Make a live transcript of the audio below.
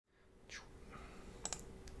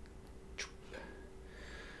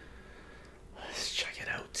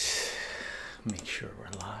Make sure we're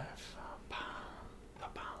live.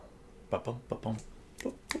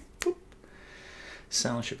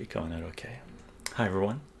 Sound should be coming out okay. Hi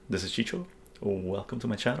everyone, this is Chycho. Welcome to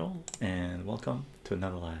my channel and welcome to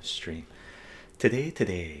another live stream.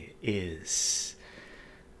 Today is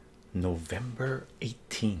November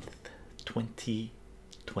 18th,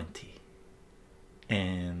 2020.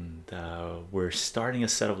 And we're starting a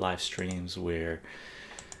set of live streams where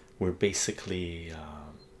we're basically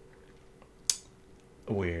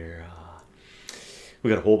we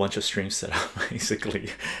got a whole bunch of streams set up basically,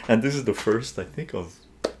 and this is the first I think of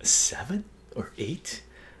 7 or 8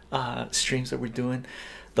 streams that we're doing.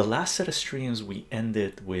 The last set of streams we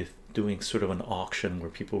ended with doing sort of an auction where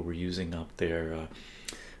people were using up their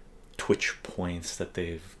Twitch points that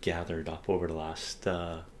they've gathered up over the last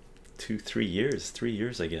 3 years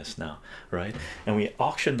I guess now, right? And we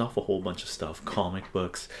auctioned off a whole bunch of stuff, comic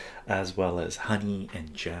books as well as honey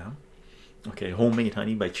and jam. Okay, homemade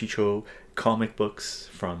honey by Chycho, comic books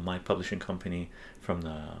from my publishing company from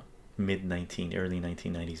the early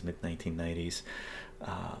 1990s, mid 1990s,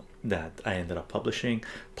 that I ended up publishing,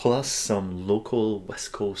 plus some local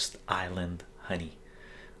West Coast island honey,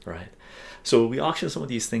 right? So we auctioned some of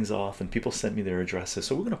these things off and people sent me their addresses,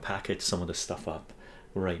 so we're going to package some of this stuff up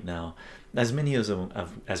right now, as many as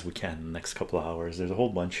we can in the next couple of hours. There's a whole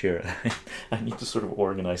bunch here. I need to sort of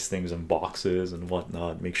organize things in boxes and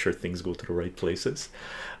whatnot, make sure things go to the right places.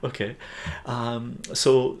 Okay,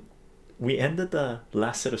 so we ended the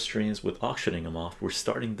last set of streams with auctioning them off. We're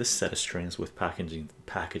starting this set of streams with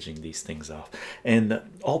packaging these things off, and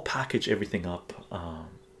I'll package everything up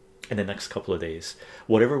in the next couple of days.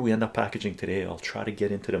 Whatever we end up packaging today, I'll try to get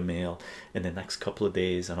into the mail in the next couple of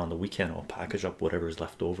days, and on the weekend I'll package up whatever is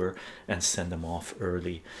left over and send them off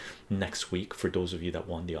early next week for those of you that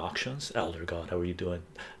won the auctions. Elder God, how are you doing?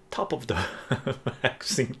 Top of the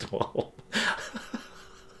vaccine 12.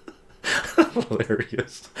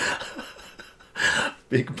 Hilarious.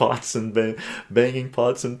 Big pots and banging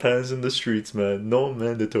pots and pans in the streets, man. No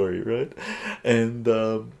mandatory, right? And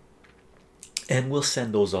we'll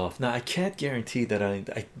send those off. Now I can't guarantee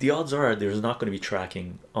that the odds are there's not going to be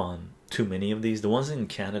tracking on too many of these. The ones in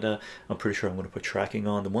Canada I'm pretty sure I'm going to put tracking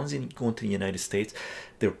on. The ones going to the United States,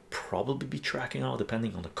 they'll probably be tracking on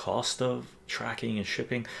depending on the cost of tracking and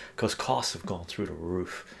shipping, because costs have gone through the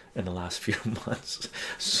roof in the last few months,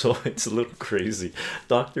 so it's a little crazy.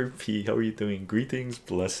 Dr. P, how are you doing? Greetings,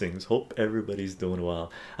 blessings, hope everybody's doing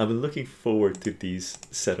well. I've been looking forward to these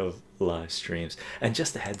set of live streams. And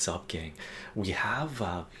just a heads up, gang, we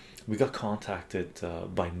got contacted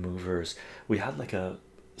by movers. We had like a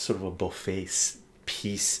sort of a buffet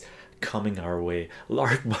piece coming our way.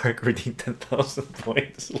 Lark Mark redeemed 10,000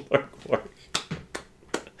 points. Lark Mark.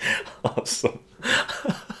 Awesome.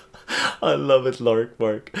 I love it, Lark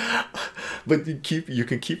Mark. But you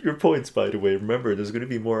can keep your points, by the way. Remember, there's going to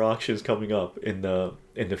be more auctions coming up in the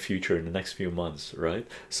future, in the next few months, right?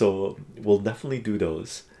 So we'll definitely do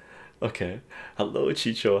those. Okay, hello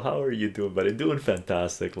Chycho, how are you doing, buddy? Doing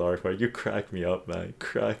fantastic, Lark Mark. You crack me up, man.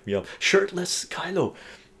 Crack me up. Shirtless Kylo.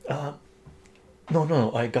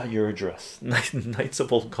 No, I got your address. Knights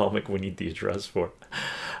of Old Comic, we need the address for.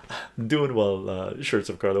 Doing well, Shirts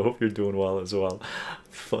of Carlo. Hope you're doing well as well.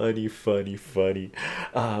 Funny. Just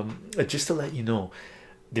to let you know,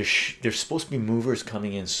 there's supposed to be movers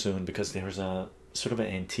coming in soon, because there's a sort of an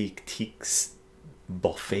antique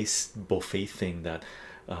buffet thing that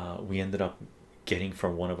we ended up getting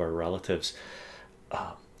from one of our relatives.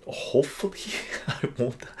 Hopefully I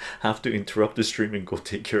won't have to interrupt the stream and go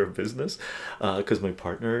take care of business, because my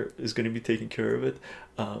partner is going to be taking care of it.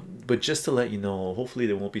 But just to let you know, hopefully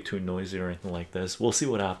they won't be too noisy or anything like this. We'll see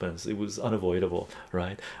what happens. It was unavoidable,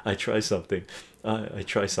 right? I try something. I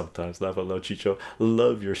try sometimes. Laugh out loud, Chycho.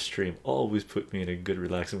 Love your stream. Always put me in a good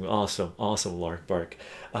relaxing. Awesome Lark Bark.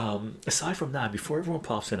 Aside from that, before everyone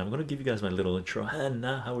pops in, I'm going to give you guys my little intro.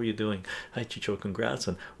 Hannah, how are you doing? Hi Chycho, congrats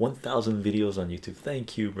on 1,000 videos on YouTube.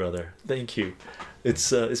 Thank you, brother. Thank you.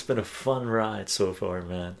 It's been a fun ride so far,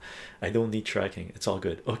 man. I don't need tracking, it's all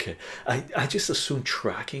good. Okay, I just assume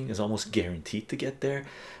tracking is almost guaranteed to get there.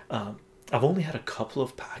 I've only had a couple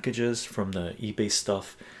of packages from the eBay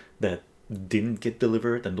stuff that didn't get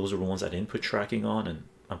delivered, and those are the ones I didn't put tracking on, and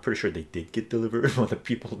I'm pretty sure they did get delivered. But the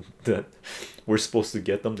people that were supposed to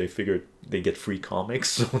get them, they figured they get free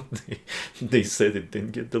comics, so they said it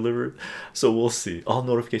didn't get delivered. So we'll see. All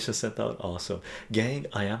notifications sent out. Awesome, gang.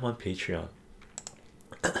 I am on Patreon.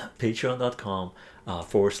 Patreon.com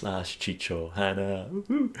 /Chycho. Hannah,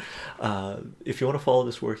 if you want to follow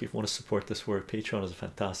this work, if you want to support this work, Patreon is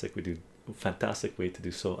fantastic. We do fantastic way to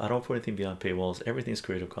do so. I don't put anything beyond paywalls. Everything's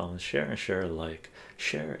Creative Commons. Share and share alike.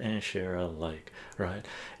 Share and share alike, right?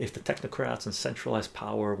 If the technocrats and centralized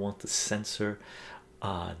power want to censor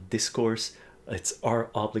discourse, it's our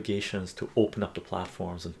obligations to open up the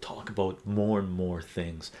platforms and talk about more and more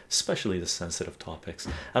things, especially the sensitive topics.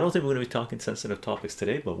 I don't think we're going to be talking sensitive topics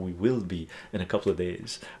today, but we will be in a couple of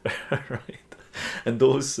days. Right? And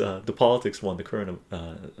those the politics one, the current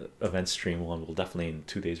event stream one, will definitely in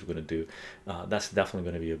 2 days we're going to do. That's definitely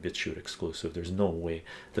going to be a BitChute exclusive. There's no way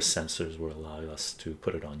the censors will allow us to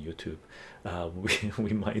put it on YouTube.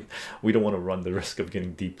 We don't want to run the risk of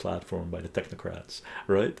getting deplatformed by the technocrats,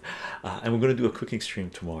 right? And we're going to do a cooking stream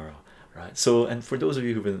tomorrow, right? So, and for those of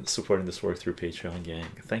you who've been supporting this work through Patreon, gang,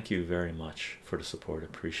 thank you very much for the support.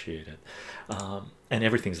 Appreciate it. And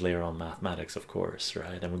everything's layer on mathematics, of course,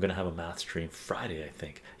 right? And we're gonna have a math stream Friday, I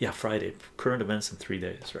think. Yeah, Friday. Current events in 3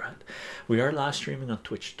 days, right? We are live streaming on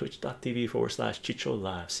Twitch, twitch.tv/chycho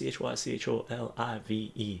live,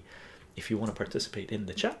 CHYCHOLIVE. If you want to participate in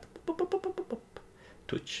the chat,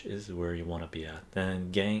 Twitch is where you want to be at.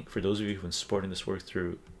 And gang, for those of you who've been supporting this work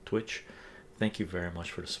through Twitch, thank you very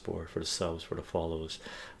much for the support, for the subs, for the follows,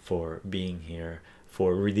 for being here,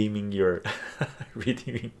 for redeeming your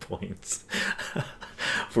redeeming points,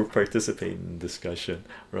 for participating in discussion,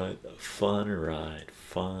 right? Fun ride,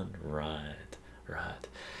 right?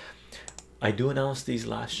 I do announce these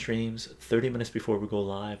live streams 30 minutes before we go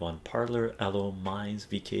live on Parler, Elo, Minds,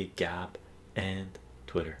 VK, Gap, and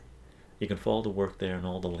Twitter. You can follow the work there, and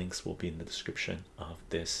all the links will be in the description of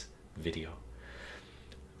this video.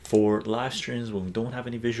 For live streams, when we don't have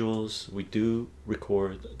any visuals, we do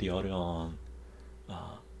record the audio on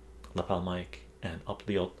lapel mic and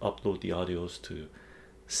upload the audios to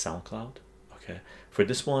SoundCloud. Okay, for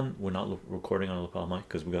this one we're not recording on a lapel mic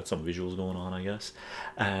because we got some visuals going on, I guess.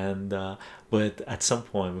 And but at some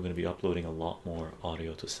point we're going to be uploading a lot more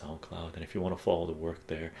audio to SoundCloud, and if you want to follow the work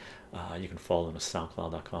there, you can follow on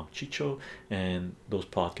soundcloud.com chycho, and those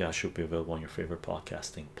podcasts should be available on your favorite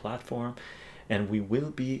podcasting platform. And we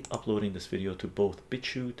will be uploading this video to both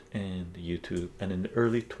BitChute and YouTube. And in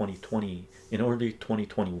early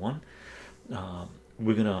 2021,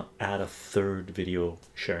 we're gonna add a third video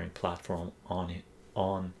sharing platform on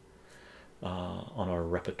our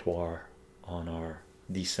repertoire, on our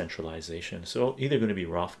decentralization. So either going to be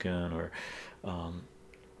Rofkin or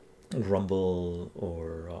Rumble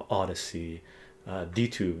or Odyssey.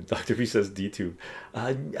 DTube. Dr. V says DTube.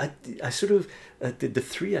 I sort of the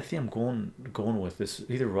three I think I'm going with is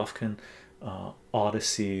either Rufkin,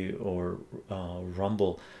 Odyssey, or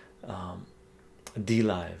Rumble. D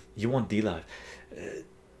Live. You want D Live?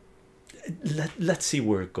 Let's see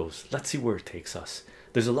where it goes. Let's see where it takes us.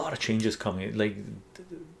 There's a lot of changes coming. Like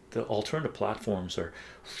the alternative platforms are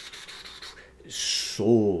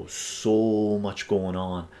so much going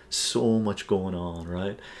on,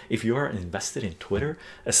 right? If you are invested in Twitter,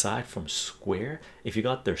 aside from Square, if you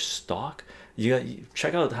got their stock, you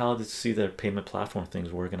check out how to see their payment platform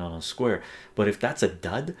things working on Square. But if that's a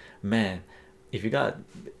dud, man, if you got,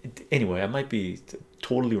 anyway, I might be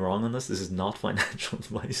totally wrong on this. This is not financial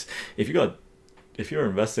advice. If you're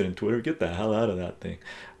invested in Twitter, get the hell out of that thing.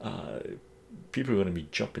 People are going to be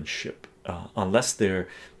jumping ship. Unless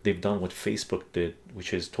they've done what Facebook did,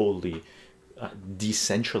 which is totally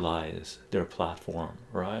decentralize their platform,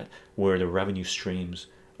 right? Where the revenue streams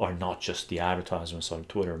are not just the advertisements on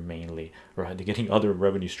Twitter mainly, right? They're getting other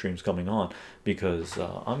revenue streams coming on, because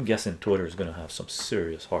I'm guessing Twitter is going to have some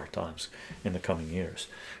serious hard times in the coming years,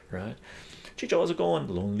 right? Chycho, how's it going?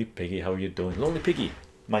 Lonely Piggy, how are you doing? Lonely Piggy,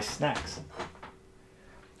 my snacks.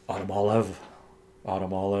 Autumn olive.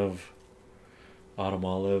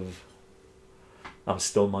 I'm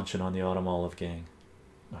still munching on the autumn olive, gang.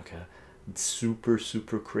 Okay, it's super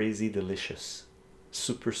crazy delicious,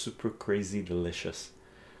 super crazy delicious,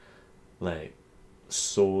 like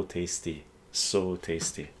so tasty,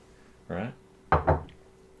 right? I'll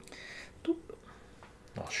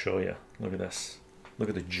show you. Look at this. Look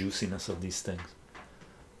at the juiciness of these things.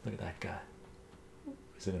 Look at that guy.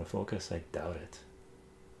 Is it gonna focus? I doubt it.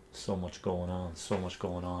 So much going on,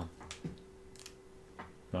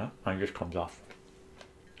 right? I just comes off.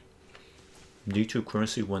 D2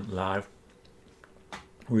 currency went live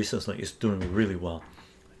recently. It's doing really well.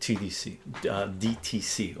 DTC.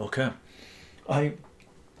 Okay, I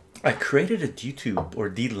created a DTube or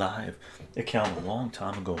D Live account a long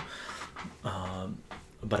time ago,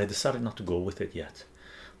 but I decided not to go with it yet.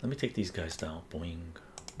 Let me take these guys down. Boing.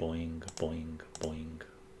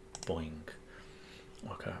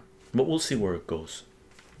 Okay, but we'll see where it goes.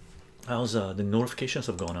 How's the notifications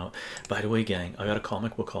have gone out? By the way, gang, I got a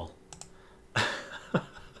comic book haul.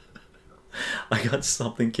 I got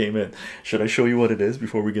something came in. Should I show you what it is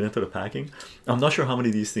before we get into the packing? I'm not sure how many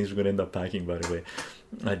of these things we're gonna end up packing, by the way.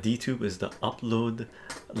 DTube is the upload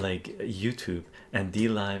like YouTube, and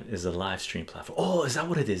DLive is a live stream platform. Oh, is that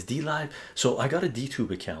what it is? DLive. So I got a DTube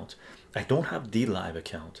account. I don't have DLive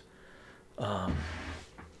account. I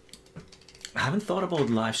haven't thought about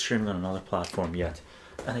live streaming on another platform yet,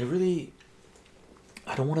 and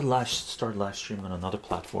I don't want to start live streaming on another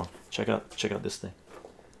platform. Check out this thing.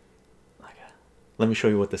 Okay. Let me show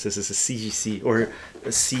you what this is. This is a CGC or a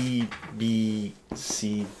CB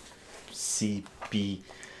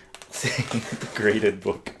graded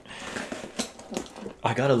book.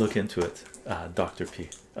 I gotta look into it. Dr. P,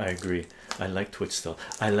 I agree. I like Twitch still.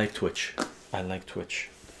 I like Twitch.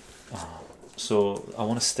 So I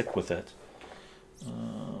want to stick with it.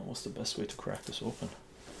 What's the best way to crack this open?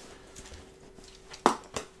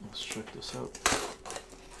 Let's check this out.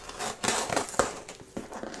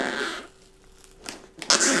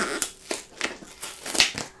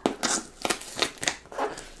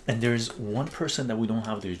 And there's one person that we don't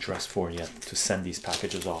have the address for yet to send these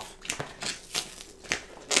packages off.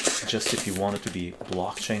 Just if you want it to be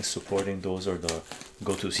blockchain supporting, those are the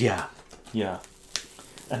go-tos. Yeah.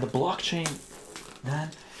 And the blockchain,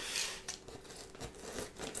 man,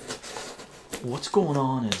 what's going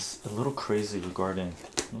on is a little crazy regarding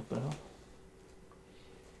what the hell?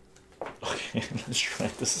 Okay, let's try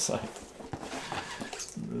this aside.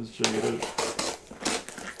 Let's check it out.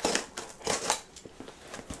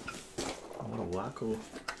 What a wacko.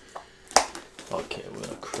 Okay, we're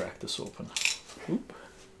gonna crack this open. Oop.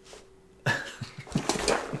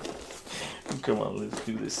 Come on, let's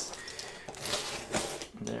do this.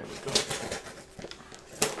 There we go.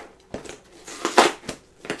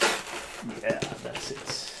 Yeah, that's it.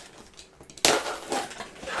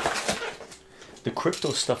 The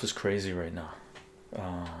crypto stuff is crazy right now.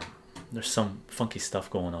 There's some funky stuff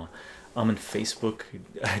going on. I'm in Facebook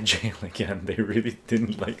jail again. They really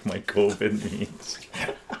didn't like my COVID memes.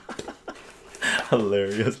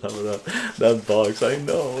 Hilarious. How about that box? I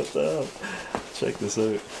know. What the hell? Check this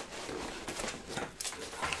out.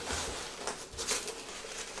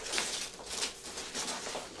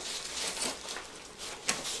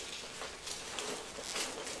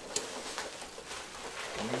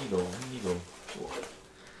 There you go. Whoa.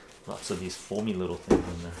 Lots of these foamy little things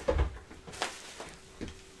in there.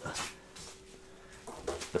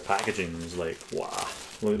 The packaging is like, wow,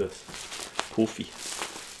 look at this. Poofy.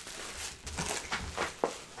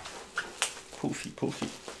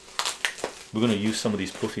 We're gonna use some of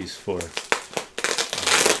these poofies for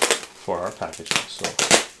our packaging, so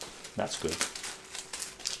that's good.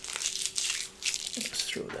 Let's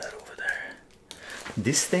throw that over there.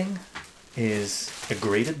 This thing is a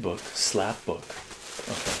graded book, slab book.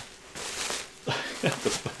 Okay.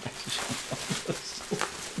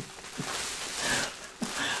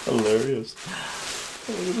 Hilarious.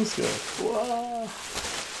 Oh, look at this guy. Wow.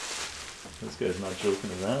 This guy's not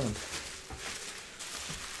joking around.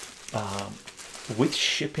 With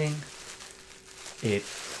shipping, it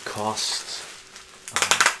costs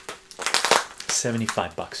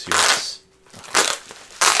 $75 US. Okay.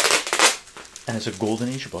 And it's a golden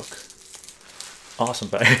age book. Awesome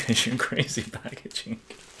packaging, crazy packaging.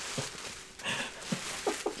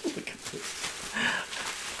 Look at this.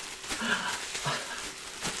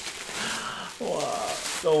 Wow.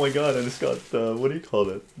 Oh my god, and it's got what do you call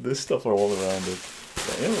it? This stuff are all around it.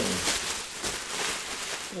 Damn.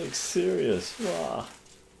 Like serious. Wow.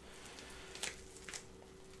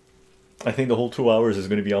 I think the whole 2 hours is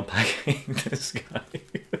going to be unpacking this guy.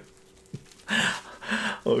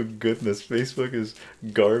 Oh goodness, Facebook is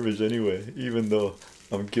garbage anyway, even though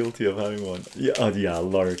I'm guilty of having one. Yeah, yeah,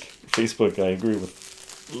 Lark. Facebook, I agree with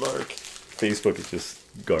Lark. Facebook is just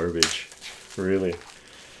garbage, really.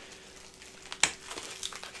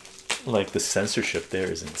 Like the censorship there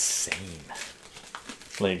is insane.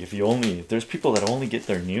 Like if there's people that only get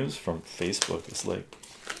their news from Facebook. It's like,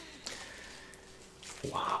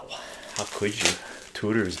 wow, how could you?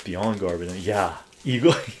 Twitter is beyond garbage. Yeah,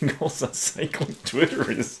 Eagles on cycling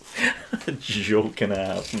Twitter is a joke and a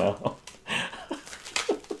half now.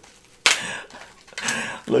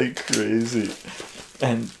 Like crazy.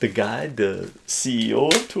 And the guy, the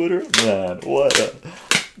CEO of Twitter, man, what a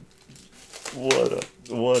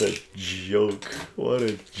joke. What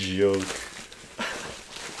a joke.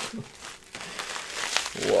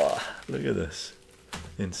 Wow, look at this.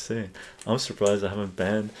 Insane. I'm surprised I haven't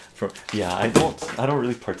banned from. Yeah, I don't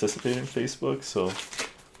really participate in Facebook, so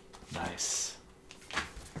nice.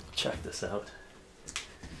 Check this out.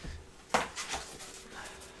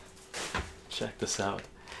 Check this out.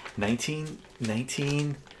 19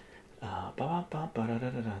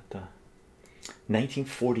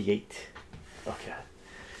 1948. Okay,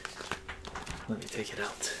 let me take it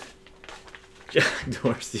out. Jack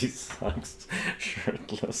Dorsey sucks.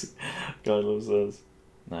 Shirtless. Carlos says,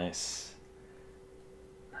 nice.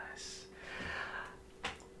 Nice.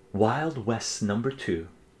 Wild West #2,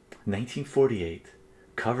 1948.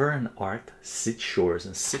 Cover and art, Sid Shores.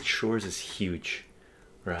 And Sid Shores is huge,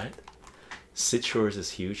 right? Sid Shores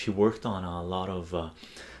is huge. He worked on a lot of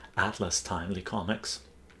Atlas Timely comics,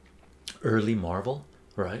 early Marvel,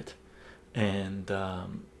 right? And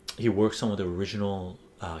he worked some of the original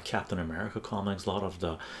Captain America comics, a lot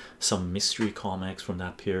of some mystery comics from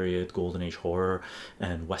that period, Golden Age horror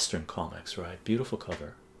and Western comics, right? Beautiful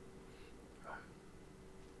cover,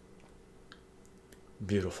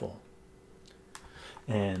 beautiful.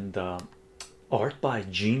 And art by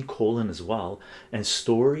Gene Colan as well, and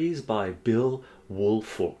stories by Bill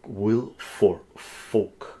Folk.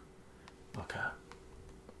 Okay,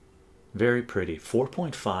 very pretty.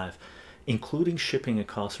 4.5, including shipping. It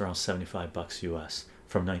costs around $75 US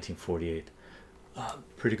from 1948.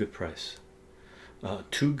 Pretty good price.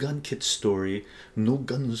 Two Gun Kid story, No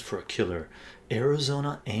Guns for a Killer.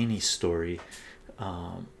 Arizona Annie story.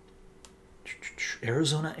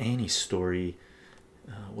 Arizona Annie story.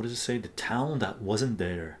 What does it say? The town that wasn't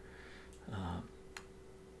there.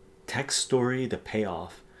 Tex story, The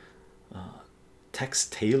Payoff. Tex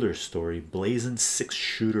Taylor story, Blazing Six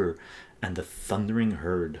Shooter and the Thundering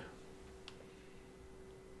Herd.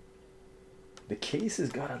 The case has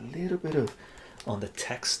got a little bit of, on the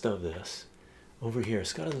text of this over here,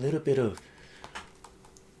 it's got a little bit of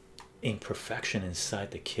imperfection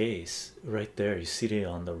inside the case right there. You see it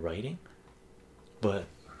on the writing, but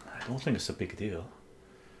I don't think it's a big deal.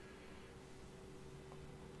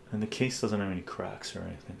 And the case doesn't have any cracks or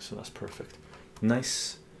anything, so that's perfect.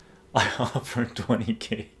 Nice. I offered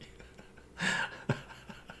 20k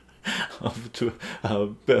of to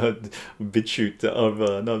BitChute of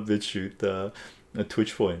not BitChute,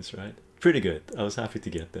 Twitch points, right? Pretty good. I was happy to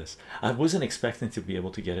get this. I wasn't expecting to be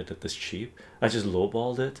able to get it at this cheap. I just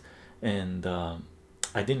lowballed it, and I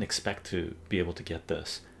didn't expect to be able to get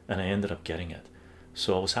this, and I ended up getting it.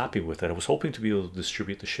 So I was happy with it. I was hoping to be able to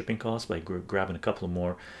distribute the shipping costs by grabbing a couple of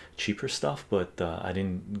more cheaper stuff, but I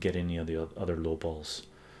didn't get any of the other lowballs.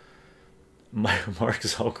 Mark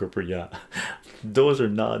Zuckerberg, yeah, those are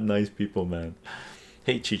not nice people, man.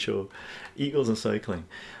 Hey Chycho, Eagles and Cycling.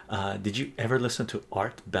 Did you ever listen to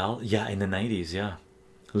Art Bell? Yeah, in the 90s. Yeah,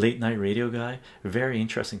 late night radio guy, very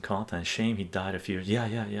interesting content. Shame he died a few years.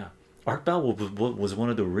 Yeah. Art Bell was one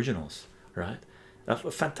of the originals, right? A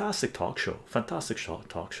fantastic talk show,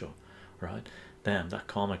 right? Damn, that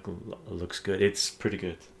comic looks good. It's pretty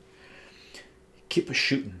good. Keep a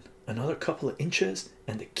shooting, another couple of inches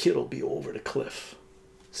and the kid will be over the cliff.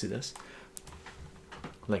 See this?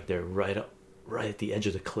 Like they're right at the edge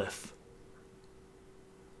of the cliff,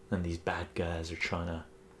 and these bad guys are trying to,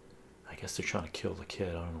 I guess they're trying to kill the kid.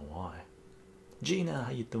 I don't know why. Gina,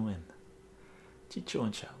 how you doing? Chycho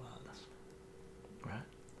and Chala, right?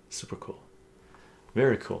 Super cool,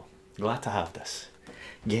 very cool. Glad to have this.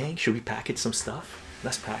 Gang, should we package some stuff?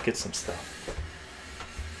 Let's package some stuff.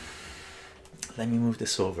 Let me move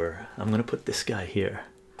this over. I'm gonna put this guy here.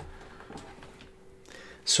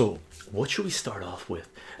 So what should we start off with?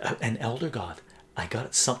 An Elder God, I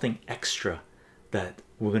got something extra that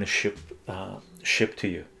we're gonna ship to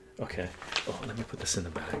you. Okay. Oh, let me put this in the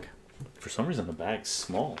bag. For some reason the bag's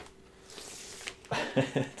small.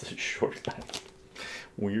 It's a short bag.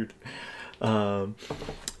 Weird. I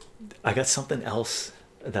got something else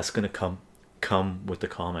that's gonna come with the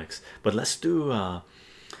comics, but let's do one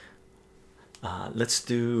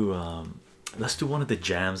of the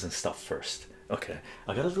jams and stuff first. Okay,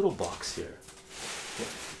 I got a little box here.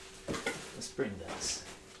 Let's bring this.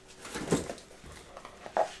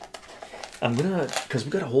 I'm gonna, because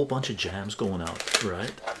we got a whole bunch of jams going out,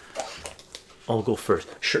 right? I'll go first.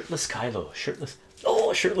 Shirtless Kylo, shirtless.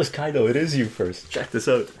 Oh, Shirtless Kylo, it is you first. Check this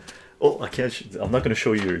out. Oh, I can't. I'm not gonna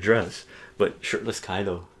show you your dress, but Shirtless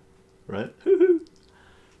Kylo, right?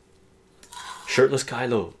 Shirtless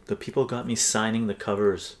Kylo. The people got me signing the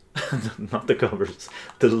covers, not the covers,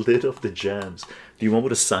 the lid of the jams. Do you want me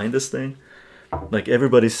to sign this thing? Like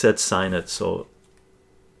everybody said, sign it. So,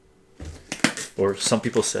 or some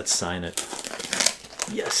people said, sign it.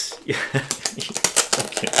 Yes, yeah.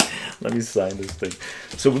 Okay, let me sign this thing.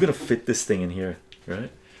 So we're gonna fit this thing in here, right?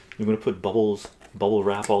 We're gonna put bubble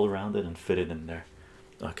wrap all around it and fit it in there.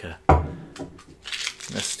 Okay,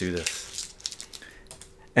 let's do this.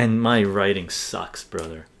 And my writing sucks,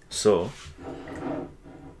 brother. So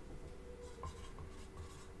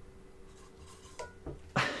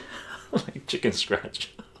Chicken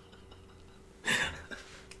scratch.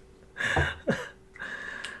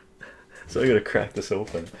 So I'm gonna crack this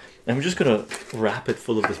open. I'm just gonna wrap it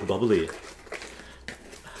full of this bubbly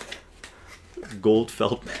gold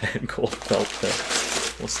felt pen. Gold felt pen.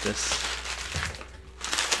 What's this?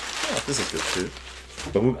 Oh, this is good too.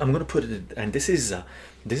 But I'm gonna put it in, and this is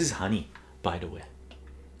honey, by the way.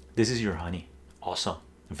 This is your honey. Awesome,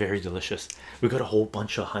 very delicious. We got a whole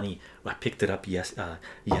bunch of honey. I picked it up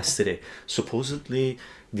yesterday. Supposedly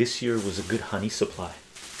this year was a good honey supply.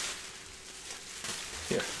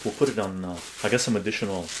 Here, we'll put it on. I got some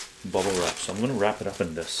additional bubble wrap, so I'm gonna wrap it up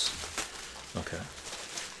in this. Okay.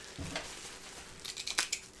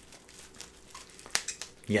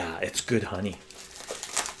 Yeah, it's good honey.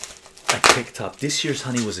 I picked up this year's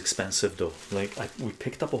honey was expensive though. Like we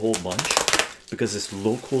picked up a whole bunch because it's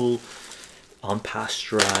local,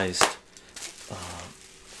 unpasteurized.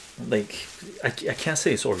 Like I can't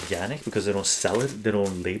say it's organic because they don't sell it, they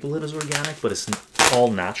don't label it as organic, but it's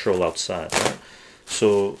all natural outside, right?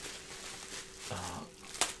 So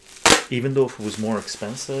even though if it was more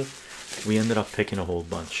expensive, we ended up picking a whole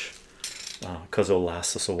bunch because it'll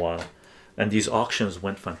last us a while. And these auctions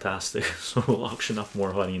went fantastic, so we'll auction up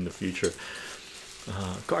more honey in the future.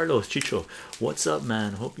 Carlos, Chycho, what's up,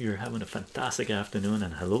 man? Hope you're having a fantastic afternoon,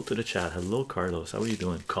 and hello to the chat. Hello, Carlos, how are you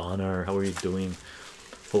doing? Connor, how are you doing?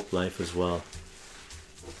 Hope life as well.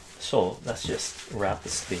 So let's just wrap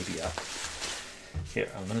this baby up. Here,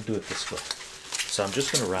 I'm gonna do it this way. So I'm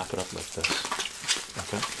just gonna wrap it up like this,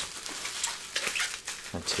 okay?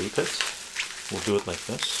 And tape it. We'll do it like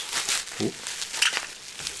this. Oop.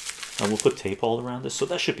 And we'll put tape all around this, so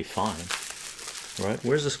that should be fine, right?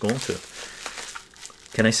 Where's this going to?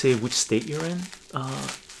 Can I say which state you're in?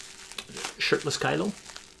 Shirtless Kylo?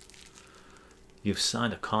 You've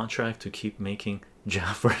signed a contract to keep making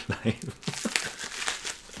jam for life.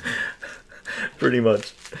 Pretty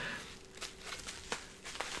much.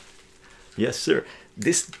 Yes, sir.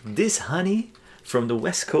 This honey from the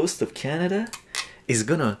west coast of Canada is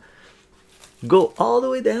gonna go all the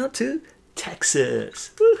way down to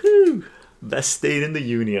Texas. Woohoo! Best state in the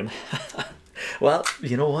union. Well,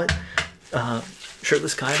 you know what,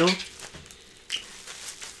 Shirtless Kaido,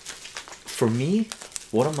 for me,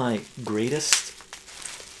 one of my greatest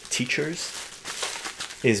teachers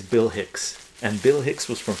is Bill Hicks, and Bill Hicks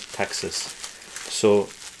was from Texas. So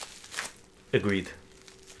agreed,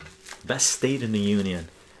 best state in the union,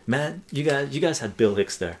 man. You guys had Bill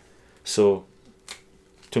Hicks there, so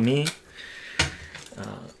to me,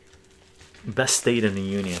 best state in the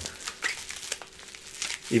union.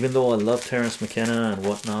 Even though I love Terrence McKenna and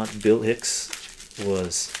whatnot, Bill Hicks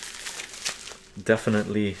was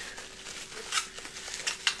definitely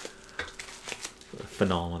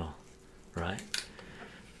phenomenal, right?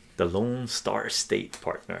 The Lone Star State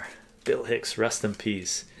partner, Bill Hicks, rest in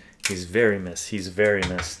peace. He's very missed. He's very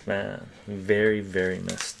missed, man. Very, very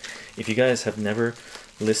missed. If you guys have never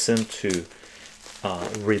listened to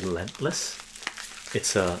Relentless,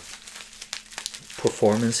 it's a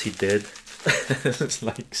performance he did. It's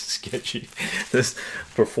like sketchy. This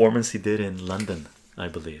performance he did in London, I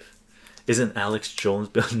believe. Isn't Alex Jones?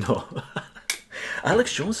 No.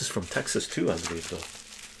 Alex Jones is from Texas too, I believe, though.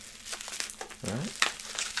 All right,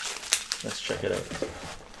 let's check it out.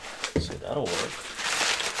 So that'll work.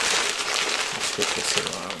 Let's put this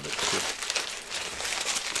around it too.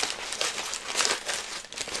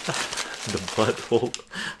 The Butthole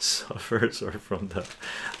Surfers are from the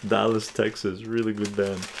Dallas, Texas. Really good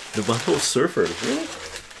band. The Butthole Surfers, really?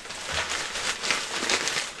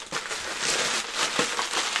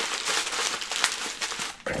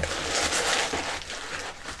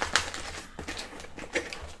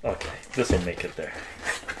 Okay, this will make it there.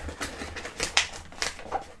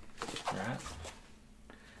 Alright.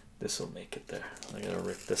 This will make it there. I gotta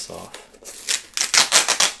rip this off.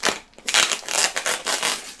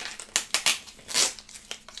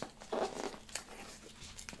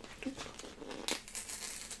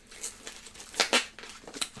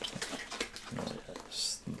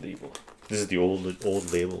 This is the old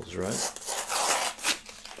labels, right?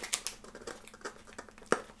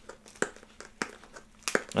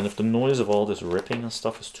 And if the noise of all this ripping and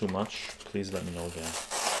stuff is too much, please let me know again.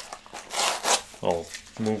 I'll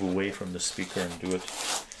move away from the speaker and do it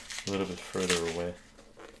a little bit further away.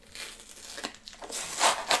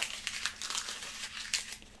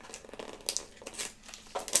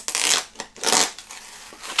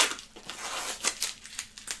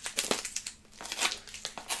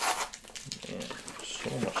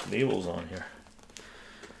 Labels on here.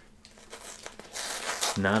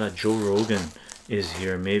 Not a Joe Rogan is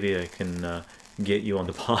here. Maybe I can get you on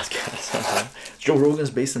the podcast. Joe Rogan's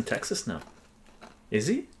based in Texas now. Is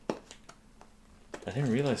he? I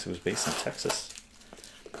didn't realize he was based in Texas.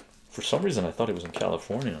 For some reason, I thought he was in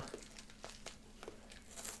California.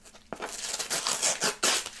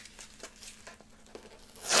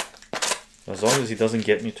 As long as he doesn't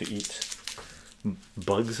get me to eat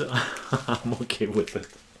bugs, I'm okay with it.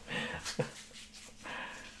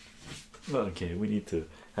 Okay, we need to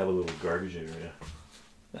have a little garbage area.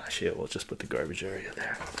 Actually, we'll just put the garbage area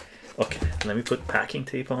there. Okay, let me put packing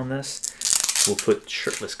tape on this. We'll put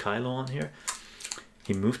shirtless Kylo on here.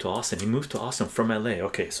 He moved to Austin. He moved to Austin from LA.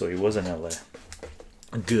 Okay, so he was in LA.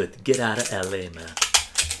 Good. Get out of LA, man.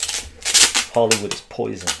 Hollywood is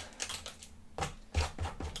poison.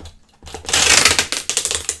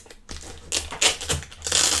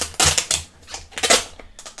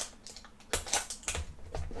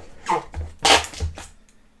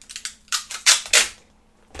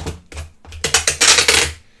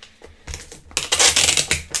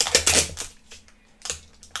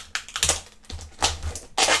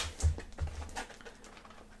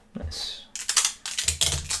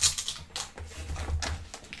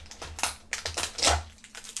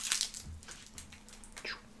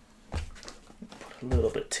 A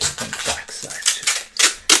little bit tape on the back side too.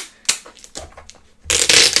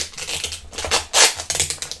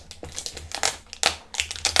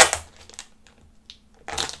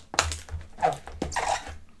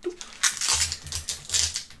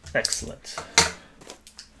 Excellent.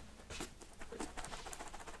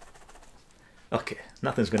 Okay,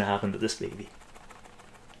 nothing's gonna happen to this baby.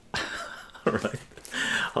 All right,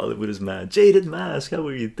 Hollywood is mad. Jaded Mask, how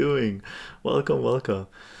are you doing? Welcome, welcome.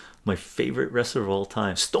 My favorite wrestler of all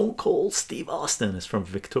time, Stone Cold Steve Austin, is from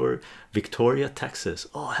Victoria, Texas.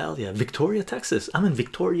 Oh hell yeah, Victoria, Texas. I'm in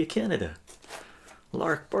Victoria, Canada.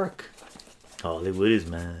 Lark Bark. Hollywood is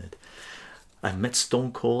mad. I met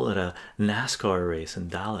Stone Cold at a NASCAR race in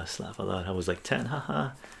Dallas. Laugh a lot. I was like 10.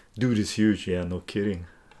 Haha. Dude is huge. Yeah, no kidding.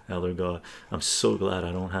 Elder God, I'm so glad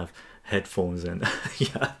I don't have headphones in.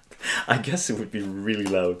 Yeah, I guess it would be really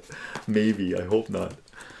loud. Maybe. I hope not.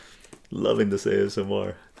 Loving this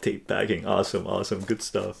ASMR. Tape packing, awesome, awesome, good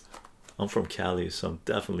stuff. I'm from Cali, so I'm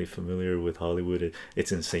definitely familiar with Hollywood.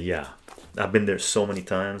 It's insane. Yeah, I've been there so many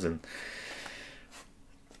times, and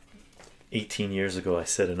 18 years ago I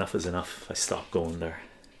said enough is enough. I stopped going there.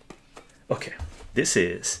 Okay, this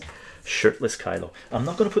is shirtless Kylo. I'm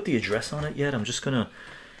not gonna put the address on it yet. I'm just gonna,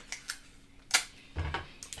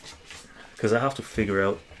 because I have to figure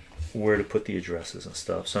out where to put the addresses and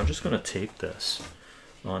stuff, so I'm just gonna tape this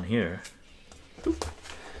on here. Boop.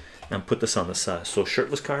 And put this on the side. So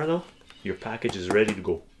shirtless Carlo, your package is ready to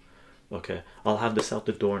go. Okay, I'll have this out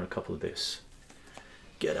the door in a couple of days.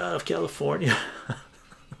 Get out of California.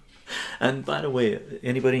 And by the way,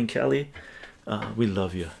 anybody in Cali, we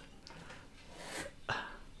love you.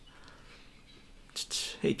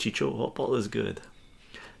 Hey Chycho, hope all is good.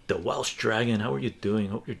 The Welsh Dragon, how are you doing?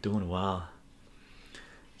 Hope you're doing well.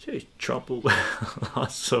 Hey, Trump,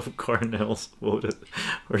 lots of Cornells voted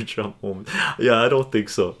for Trump. Yeah, I don't think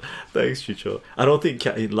so. Thanks, Chycho. I don't think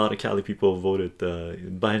a lot of Cali people voted.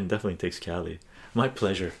 Biden definitely takes Cali. My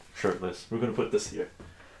pleasure. Shirtless. We're gonna put this here.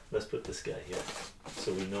 Let's put this guy here,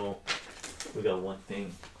 so we know we got one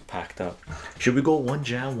thing packed up. Should we go one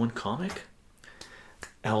jam, one comic?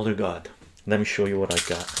 Elder God, let me show you what I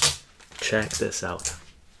got. Check this out.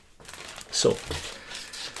 So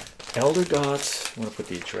Elder Gods, I'm gonna put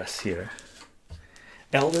the address here.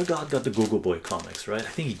 Elder God got the Google Boy comics, right? I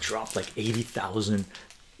think he dropped like 80,000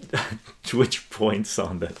 Twitch points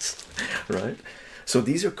on this, right? So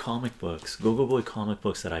these are comic books, Google Boy comic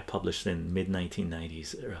books that I published in mid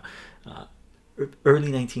 1990s,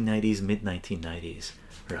 early 1990s, mid 1990s,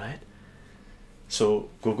 right? So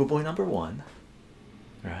Google Boy #1,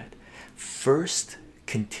 right? First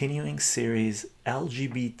continuing series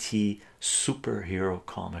LGBT superhero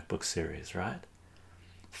comic book series, right?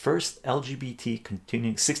 First LGBT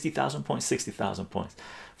continuing 60,000 points, 60,000 points.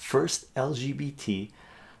 First LGBT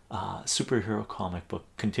superhero comic book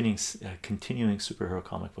continuing superhero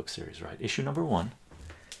comic book series, right? Issue #1.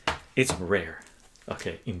 It's rare.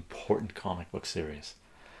 Okay, important comic book series,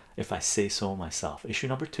 if I say so myself. Issue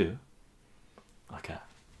 #2. Okay.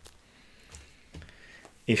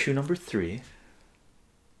 Issue #3.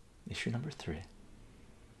 Issue #3.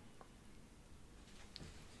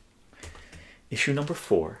 Issue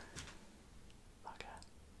 #4. Okay.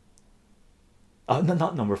 No,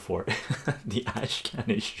 not #4. The Ashcan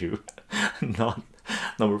issue. Not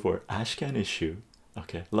 #4. Ashcan issue.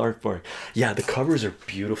 Okay. Lark Bark. Yeah, the covers are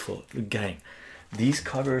beautiful, gang. These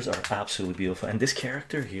covers are absolutely beautiful. And this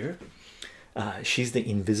character here, she's the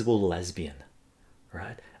invisible lesbian.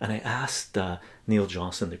 right? And I asked Neil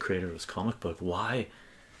Johnson, the creator of his comic book, why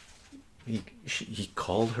he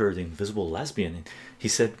called her the invisible lesbian. And he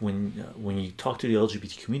said when you talk to the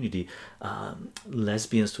LGBT community,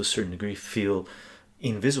 lesbians to a certain degree feel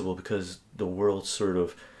invisible because the world sort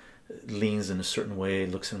of leans in a certain way,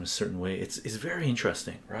 looks in a certain way. It's very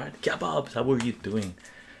interesting, right? Kebabs, how are you doing?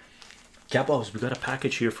 Kebabs, we got a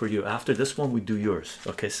package here for you. After this one, we do yours,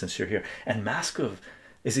 okay, since you're here. And Mask of,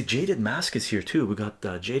 is it Jaded Mask is here too? We got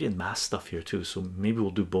Jaded Mask stuff here too, so maybe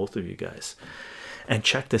we'll do both of you guys. And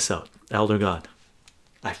check this out, Elder God,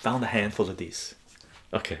 I found a handful of these.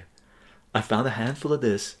 Okay, I found a handful of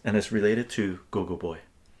this, and it's related to Go-Go Boy.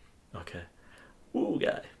 Okay, ooh,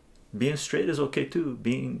 guy, being straight is okay too.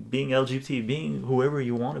 Being LGBT, being whoever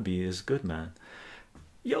you want to be is good, man.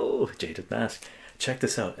 Yo, Jaded Mask, check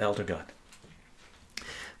this out, Elder God.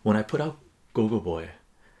 When I put out Go-Go Boy,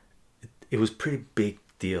 it was pretty big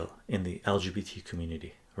deal in the LGBT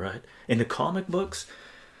community, right? In the comic books,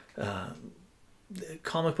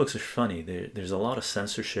 comic books are funny. There's a lot of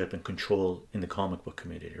censorship and control in the comic book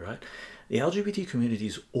community, right? The LGBT community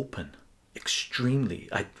is open, extremely.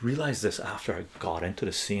 I realized this after I got into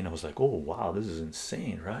the scene. I was like, oh wow, this is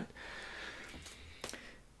insane, right?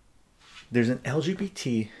 There's an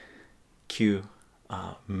LGBTQ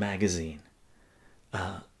magazine,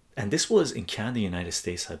 and this was in Canada, United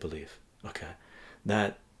States, I believe, okay,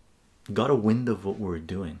 that got a wind of what we were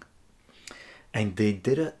doing, and they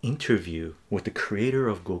did an interview with the creator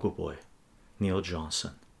of Go-Go Boy, Neil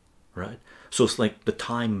Johnson, right? So it's like the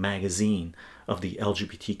Time magazine of the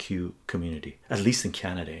LGBTQ community, at least in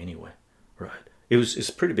Canada anyway, right? It's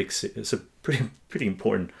pretty big. It's a pretty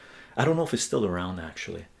important. I don't know if it's still around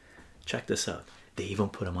actually. Check this out, they even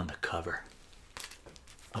put him on the cover.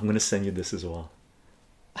 I'm gonna send you this as well.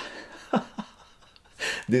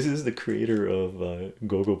 This is the creator of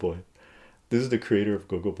Go-Go Boy. This is the creator of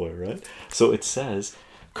Go-Go Boy, right? So it says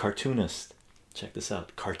cartoonist, check this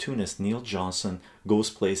out, cartoonist Neil Johnson goes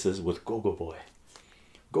places with Go-Go Boy.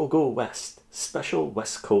 Go West, special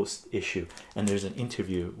West Coast issue, and there's an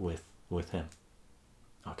interview with him.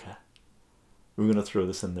 Okay, we're gonna throw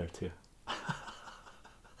this in there too.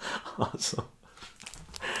 Awesome.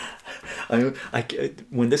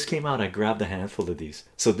 When this came out, I grabbed a handful of these.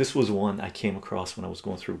 So this was one I came across when I was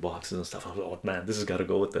going through boxes and stuff. I was like, oh man, this has got to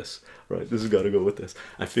go with this, right? This has got to go with this.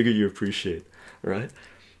 I figured you appreciate, right?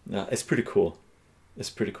 It's pretty cool. It's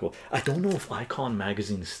pretty cool. I don't know if Icon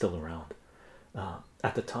magazine is still around.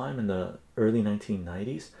 At the time in the early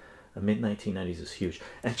 1990s, mid 1990s is huge.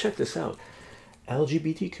 And check this out,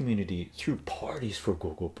 LGBT community threw parties for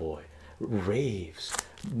Go-Go Boy, raves,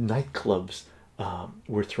 nightclubs.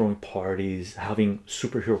 We're throwing parties, having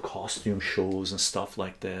superhero costume shows and stuff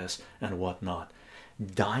like this and whatnot.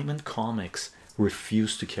 Diamond Comics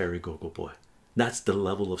refused to carry Go-Go Boy. That's the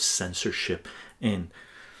level of censorship and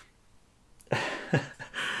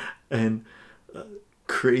and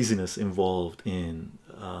craziness involved in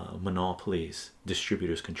monopolies,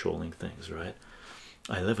 distributors controlling things, right?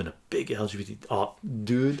 I live in a big LGBT, oh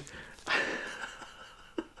dude.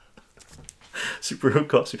 Superhero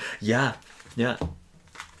costume, yeah.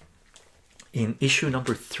 In issue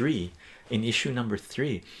number 3,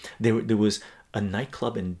 there was a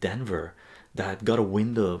nightclub in Denver that got a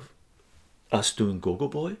wind of us doing Go-Go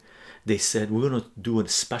Boy. They said we're gonna do a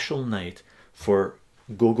special night for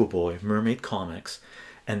Go-Go Boy Mermaid Comics,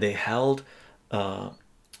 and they held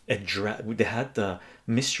they had the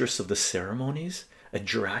mistress of the ceremonies, a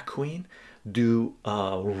drag queen, do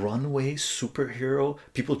runway superhero,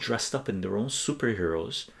 people dressed up in their own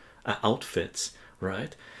superheroes outfits,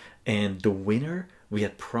 right? And the winner, we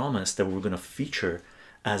had promised that we were going to feature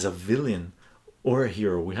as a villain or a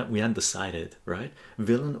hero. We hadn't decided, right?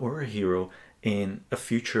 Villain or a hero in a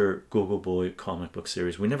future Go-Go Boy comic book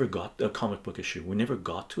series. We never got a comic book issue, we never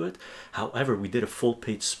got to it. However, we did a full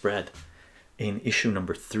page spread in issue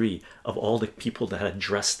number 3 of all the people that had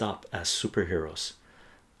dressed up as superheroes,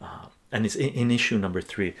 and it's in issue number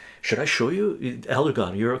 3. Should I show you, Elder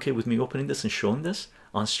God? You're okay with me opening this and showing this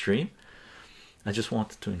on stream? I just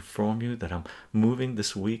wanted to inform you that I'm moving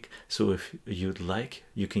this week, so if you'd like,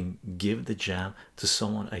 you can give the jam to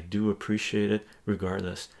someone. I do appreciate it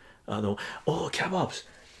regardless. Though, oh, kebabs,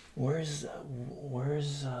 where's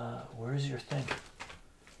your thing?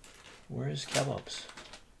 Where's kebabs?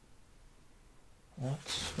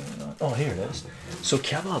 What's going on? Oh, here it is. So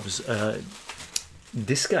kebabs,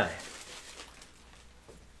 this guy.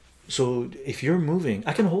 So if you're moving,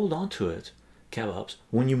 I can hold on to it, kebabs.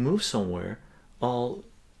 When you move somewhere, I'll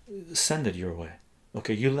send it your way.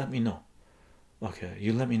 Okay, you let me know. Okay,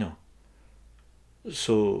 you let me know.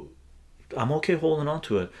 So I'm okay holding on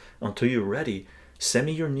to it until you're ready. Send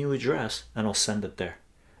me your new address and I'll send it there.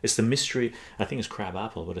 It's the mystery, I think it's crab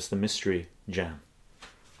apple, but it's the mystery jam.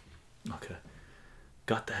 Okay,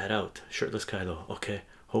 got the head out. Shirtless Kylo. Okay,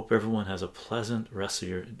 hope everyone has a pleasant rest of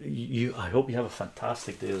your I hope you have a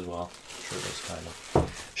fantastic day as well. Shirtless Kylo.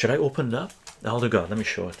 Should I open it up? Elder God, let me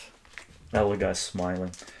show it. Elder guy's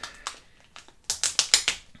smiling.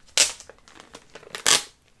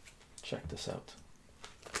 Check this out.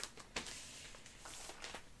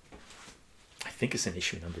 I think it's in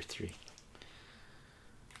issue number 3.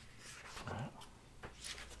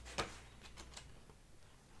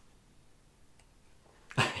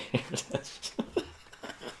 Here it is.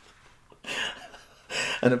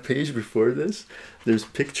 And a page before this, there's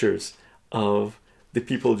pictures of the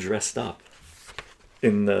people dressed up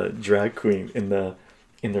in the drag queen in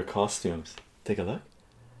their costumes. Take a look.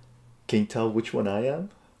 Can you tell which one I am?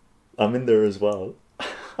 I'm in there as well.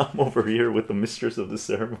 I'm over here with the mistress of the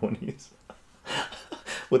ceremonies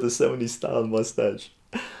with a 70s style mustache.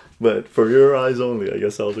 But for your eyes only, I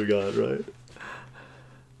guess, Elder God, right?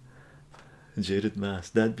 Jaded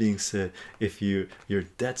Mask. That being said, if you're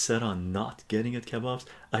dead set on not getting at kebabs,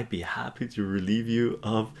 I'd be happy to relieve you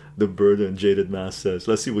of the burden. Jaded Mask says.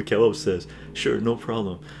 Let's see what Kebab says. Sure, no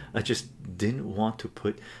problem. I just didn't want to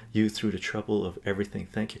put you through the trouble of everything.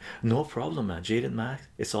 Thank you. No problem, man. Jaded Mask,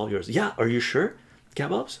 it's all yours. Yeah, are you sure?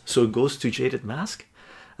 Kebabs? So it goes to Jaded Mask?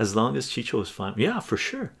 As long as Chycho is fine. Yeah, for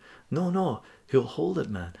sure. No, he'll hold it,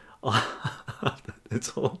 man. It's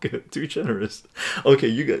all good. Too generous. Okay,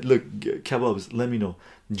 you got, look, Kebabs, let me know.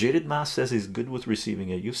 Jaded Mask says he's good with receiving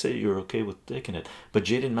it. You say you're okay with taking it, but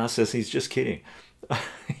Jaded Mask says he's just kidding.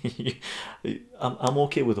 I'm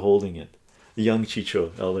okay with holding it. Young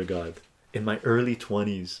Chycho, Elder God, in my early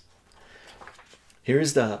 20s.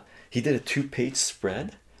 Here's he did a 2-page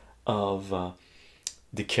spread of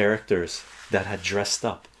the characters that had dressed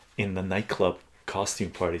up in the nightclub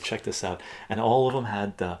costume party. Check this out. And all of them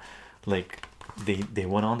had like they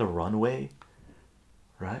went on the runway,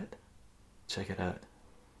 right? Check it out.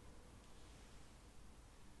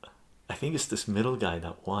 I think it's this middle guy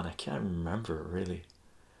that won. I can't remember really.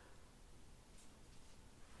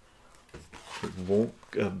 It won't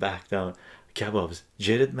back down. Kebabs.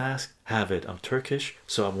 Jaded Mask, have it. I'm Turkish,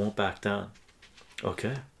 so I won't back down.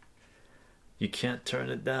 Okay, you can't turn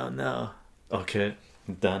it down now. Okay,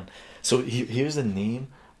 done. So here's the name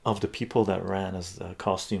of the people that ran as the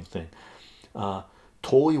costume thing.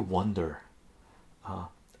 Toy Wonder,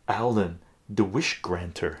 Alden, the Wish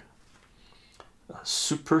Granter,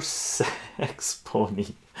 Super Sex Pony.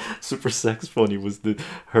 Super Sex Pony was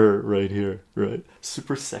her right here, right?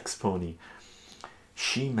 Super Sex Pony,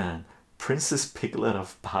 She-Man, Princess Piglet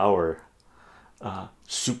of Power,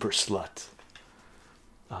 Super Slut,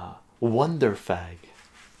 Wonder Fag,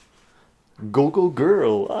 Go-Go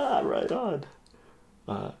Girl, right on,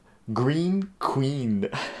 Green Queen,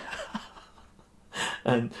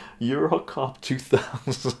 and Eurocop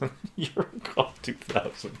 2000. Eurocop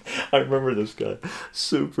 2000. I remember this guy.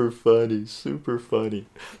 Super funny, super funny.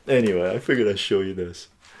 Anyway, I figured I'd show you this.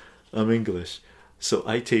 I'm English, so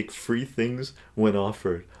I take free things when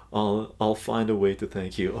offered. I'll find a way to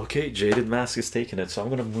thank you. Okay, Jaded Mask is taking it, so I'm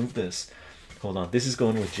gonna move this. Hold on, this is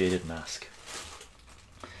going with Jaded Mask.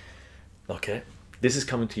 Okay, this is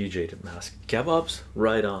coming to you, Jaded Mask. Kebabs,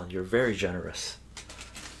 right on. You're very generous.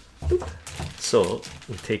 So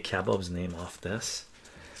we take Kebab's name off this.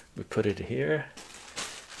 We put it here.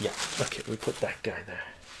 Yeah, okay, we put that guy there.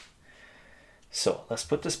 So let's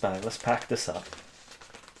put this back. Let's pack this up.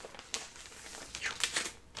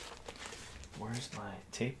 Where's my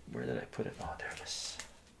tape? Where did I put it? Oh, there it is.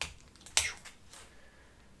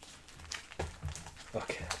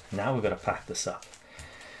 Okay, now we gotta pack this up.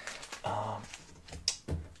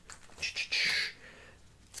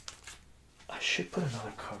 I should put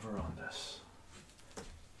another cover on this.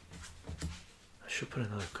 I should put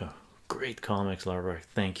another cover. Great comics, Larva.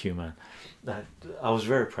 Thank you, man. I was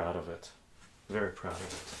very proud of it. Very proud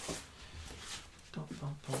of it.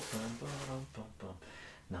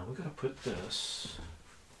 Now we gotta put this.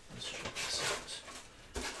 Let's check this out.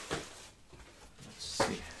 Let's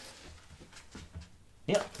see.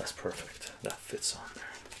 Yeah, that's perfect. That fits on there.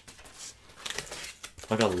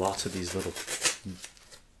 I got lots of these little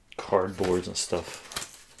cardboards and stuff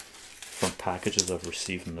from packages I've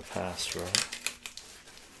received in the past, right?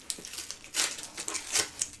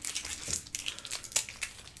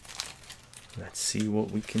 Let's see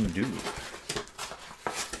what we can do.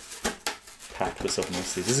 Pack this up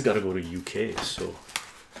nicely. This has got to go to UK, so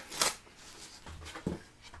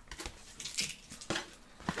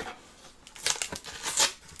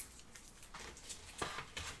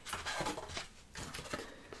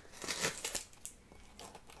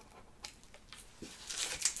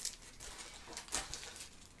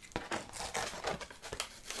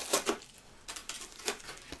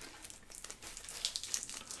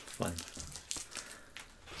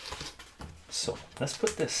let's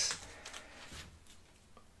put this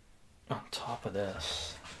on top of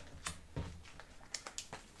this.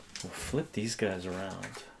 We'll flip these guys around.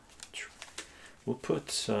 We'll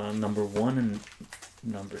put number 1 and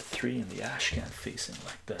number 3 in the ash can facing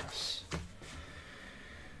like this.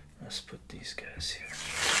 Let's put these guys here.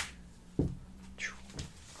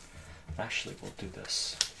 Actually, we'll do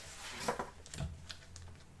this.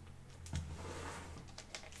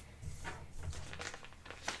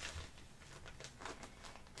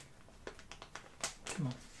 Come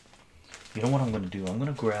on. You know what I'm going to do? I'm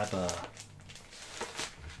going to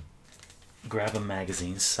grab a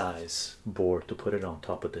magazine size board to put it on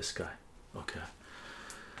top of this guy. Okay.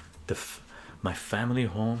 My family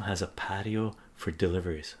home has a patio for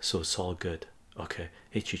deliveries, so it's all good. Okay.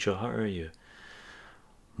 Hey Chycho, how are you?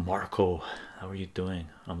 Marco, how are you doing?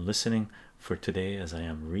 I'm listening for today as I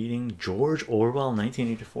am reading George Orwell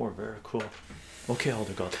 1984. Very cool. Okay,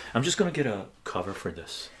 Elder God, I'm just gonna get a cover for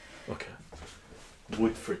this. Okay,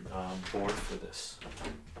 wood for board for this.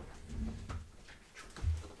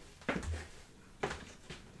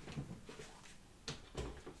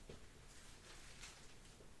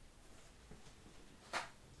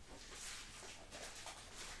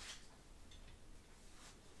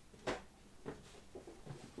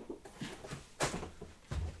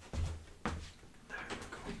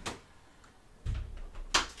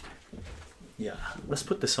 Yeah, let's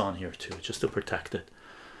put this on here too, just to protect it.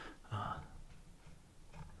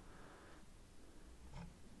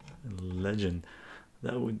 Legend,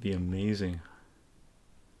 that would be amazing.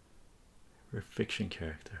 We're a fiction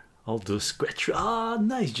character. I'll do a sketch. Ah,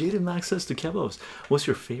 nice. Jaden Max says to Kebos, what's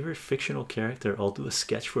your favorite fictional character? I'll do a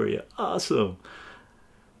sketch for you. Awesome.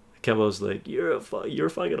 Kebos like, you're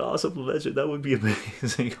fucking awesome, Legend. That would be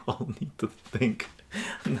amazing. I'll need to think.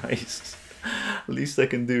 Nice. Least I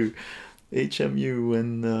can do. HMU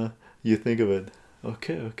when you think of it.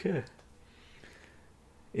 Okay, okay.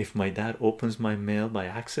 If my dad opens my mail by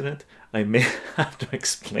accident, I may have to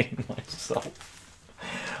explain myself.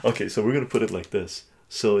 Okay, so we're gonna put it like this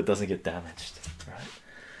so it doesn't get damaged, right?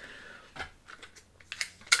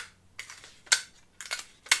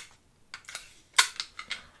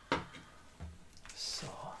 So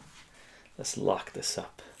let's lock this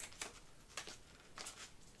up.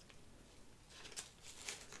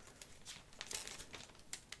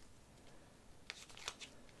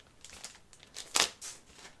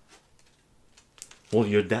 Will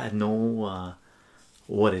your dad know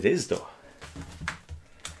what it is though?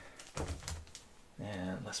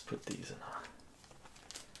 And let's put these in a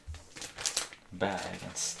bag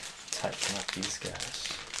and tighten up these guys.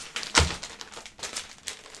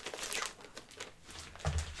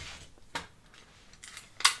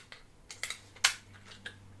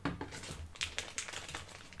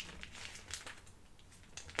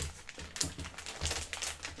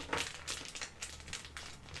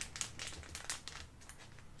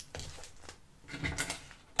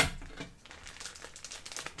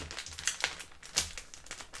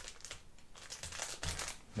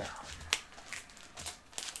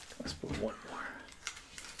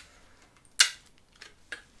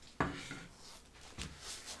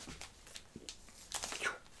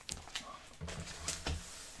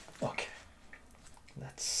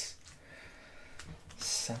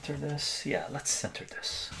 This, yeah, let's center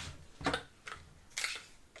this.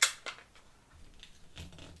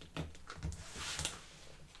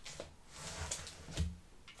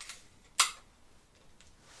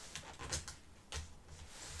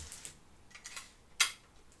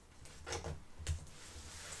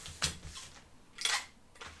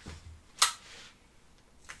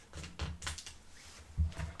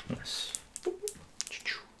 Yes.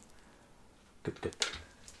 Good, good.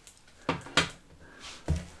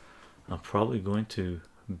 I'm probably going to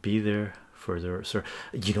be there for the sir.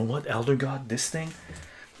 You know what, Elder God, this thing,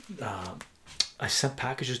 I sent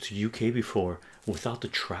packages to UK before without the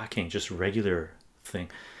tracking, just regular thing,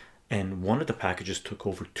 and one of the packages took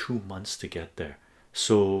over 2 months to get there.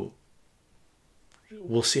 So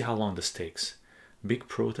we'll see how long this takes. Big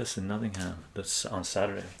protest in Nottingham, that's on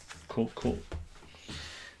Saturday. Cool, cool.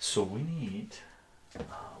 So we need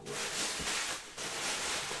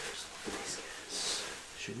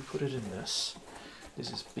should we put it in this?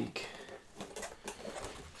 This is big.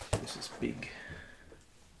 This is big.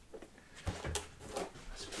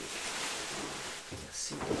 That's big. Let's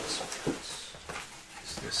see what this one is.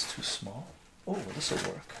 Is this too small? Oh, this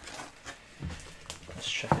will work. Let's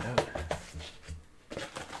check it out.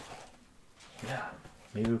 Yeah,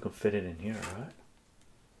 maybe we can fit it in here, right?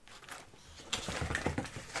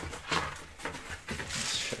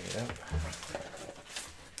 Let's check it out.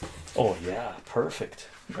 Oh yeah, perfect.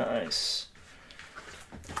 Nice.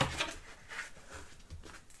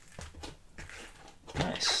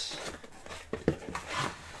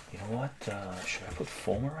 what? Should I put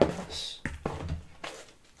foam around this?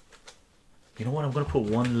 You know what? I'm gonna put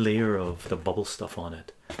one layer of the bubble stuff on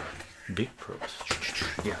it. Big pros.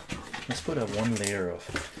 Yeah, let's put a one layer of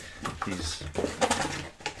these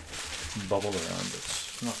bubble around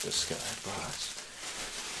it. Not this guy, but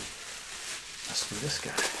let's do this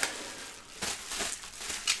guy.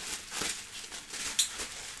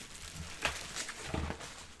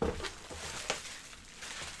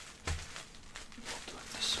 Do it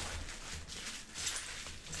this way.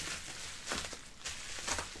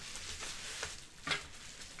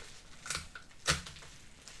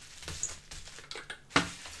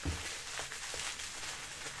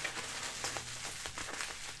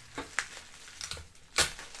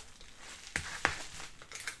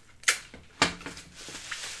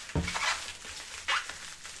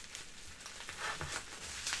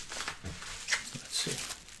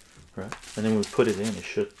 Right, and then we put it in, it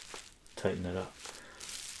should tighten it up.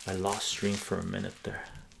 I lost stream for a minute there.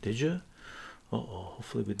 Did you? Uh-oh,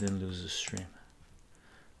 hopefully we didn't lose the stream.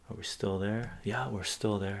 Are we still there? Yeah, we're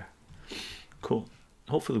still there. Cool.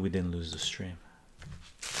 Hopefully we didn't lose the stream.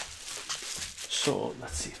 So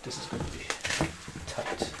let's see if this is going to be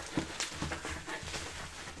tight.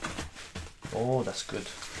 Oh, that's good.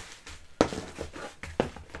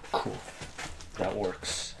 Cool. That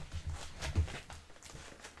works.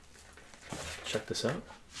 Check this out.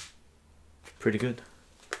 Pretty good.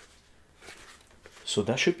 So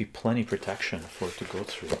that should be plenty protection for it to go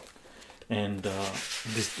through. And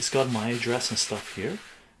it's got my address and stuff here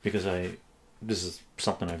because this is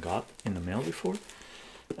something I got in the mail before.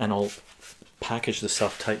 And I'll package this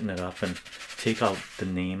up, tighten it up, and take out the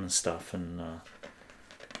name and stuff, and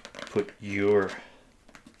put your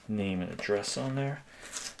name and address on there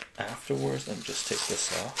afterwards. And just take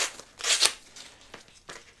this off.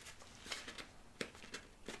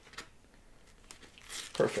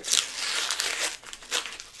 Perfect.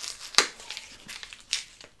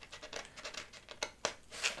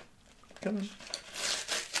 Come on.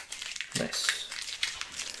 Nice.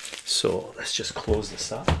 So let's just close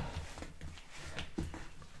this up.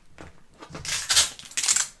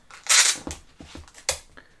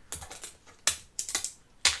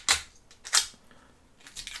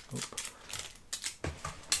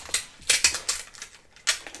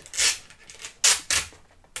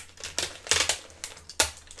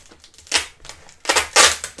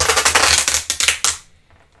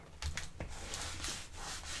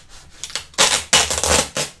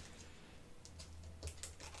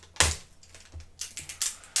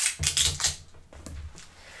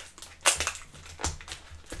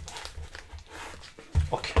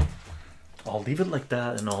 I'll leave it like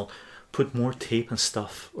that, and I'll put more tape and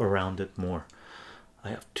stuff around it more. I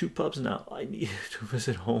have 2 pubs now. I need to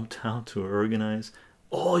visit hometown to organize.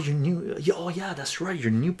 Oh, your new, oh yeah, that's right.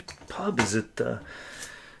 Your new pub is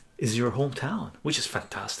your hometown, which is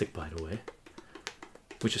fantastic, by the way.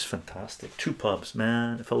 Which is fantastic. 2 pubs,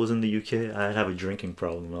 man. If I was in the UK, I'd have a drinking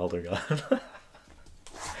problem. All they're gone.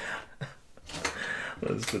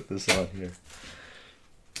 Let's put this on here.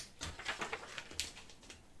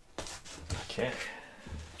 Okay.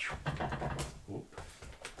 Oop.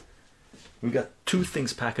 We got 2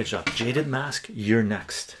 things packaged up. Jaded Mask, you're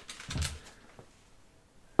next.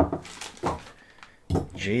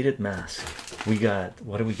 Jaded Mask. We got,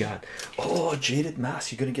 what do we got? Oh, Jaded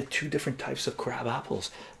Mask. You're gonna get 2 different types of crab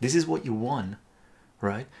apples. This is what you won,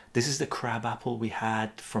 right? This is the crab apple we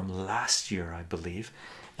had from last year, I believe.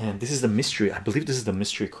 And this is the mystery. I believe this is the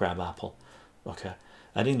mystery crab apple. Okay.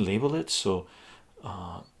 I didn't label it, so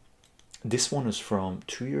this one is from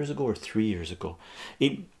 2 years ago or 3 years ago.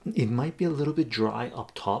 It might be a little bit dry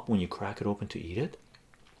up top when you crack it open to eat it.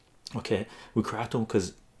 Okay, we cracked them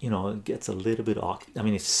because, you know, it gets a little bit, I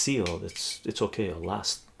mean, it's sealed, it's okay, it'll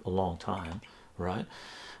last a long time, right?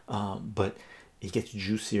 But it gets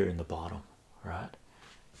juicier in the bottom, right?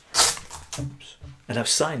 Oops. And I've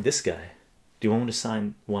signed this guy. Do you want me to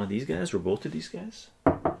sign one of these guys or both of these guys?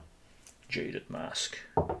 Jaded Mask.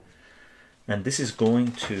 And this is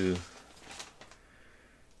going to,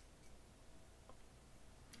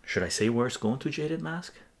 should I say where it's going to, Jaded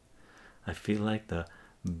Mask? I feel like the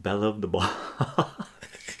belle of the ball.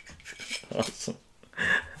 Awesome.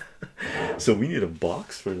 So we need a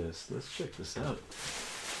box for this. Let's check this out.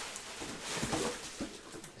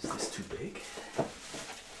 Is this too big?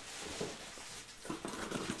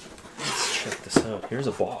 Let's check this out. Here's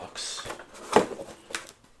a box.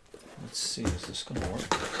 Let's see, is this gonna work?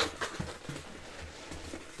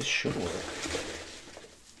 This should work.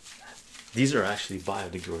 These are actually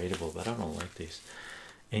biodegradable, but I don't like these.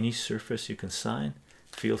 Any surface you can sign,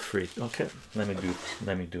 feel free. Okay, let me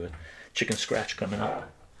do it. Chicken scratch coming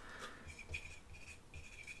up.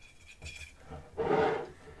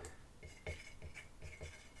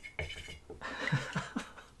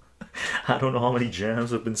 I don't know how many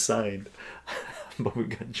jams have been signed, but we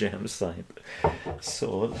got jams signed.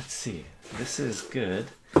 So let's see. This is good.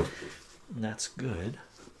 That's good,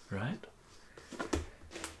 right?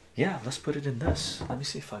 Yeah, let's put it in this. Let me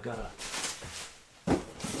see if I got a.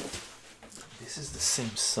 This is the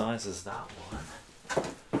same size as that one.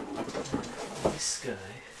 This guy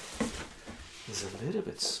is a little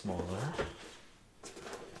bit smaller.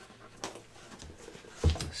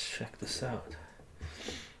 Let's check this out.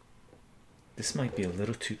 This might be a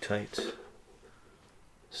little too tight.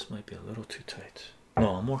 This might be a little too tight. No,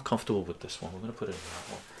 I'm more comfortable with this one. We're gonna put it in that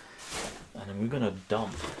one, and then we're gonna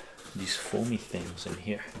dump these foamy things in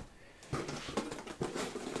here.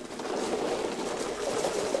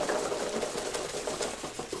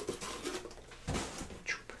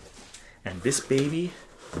 And this baby,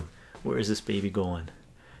 where is this baby going?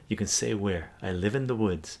 You can say where. I live in the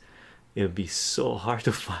woods. It would be so hard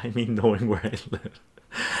to find me knowing where I live.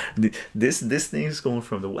 This thing is going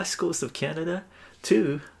from the west coast of Canada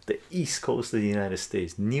to the east coast of the United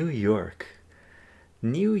States. New York.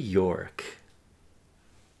 New York.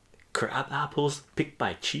 Crab apples picked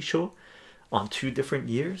by Chycho on 2 different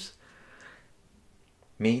years,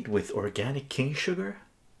 made with organic cane sugar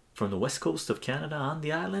from the west coast of Canada on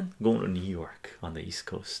the island, going to New York on the east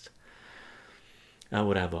coast. I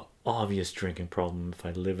would have an obvious drinking problem if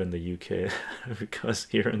I live in the UK because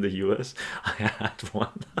here in the US I had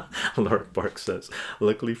one. Lark Bark says,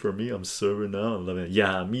 luckily for me, I'm sober now. I'm loving it.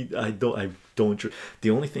 Yeah, me, I don't drink. The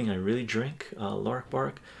only thing I really drink, Lark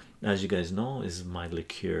Bark, as you guys know, is my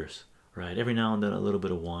liqueurs, right? Every now and then a little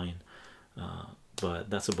bit of wine, but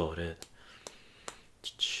that's about it.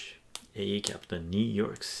 Hey Captain, New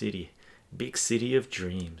York City, big city of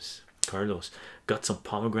dreams. Carlos, got some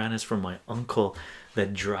pomegranates from my uncle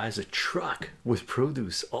that drives a truck with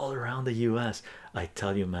produce all around the US. I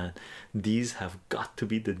tell you, man, these have got to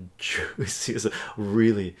be the juiciest.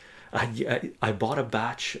 Really, I bought a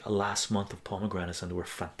batch last month of pomegranates and they were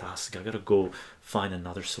fantastic. I gotta go find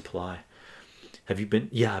another supply. Have you been?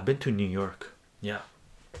 Yeah, I've been to New York. Yeah,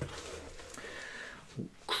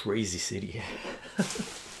 crazy city.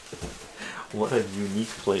 What a unique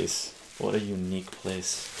place. What a unique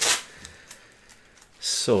place.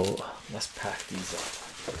 So let's pack these up.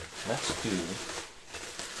 Let's do,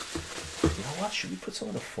 you know what, should we put some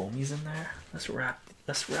of the foamies in there? Let's wrap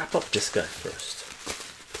up this guy first.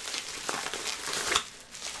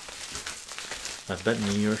 I bet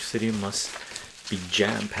New York City must be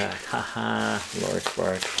jam-packed. Haha, Lark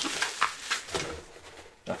Bark.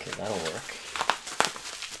 Okay, that'll work.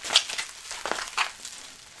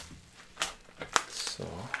 So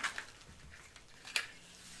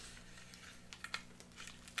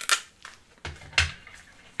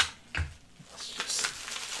let's just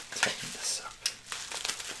tighten this up.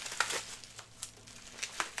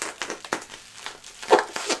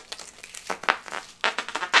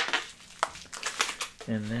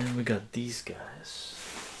 And then we got these guys.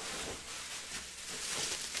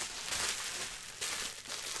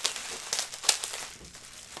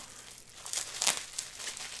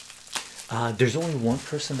 There's only one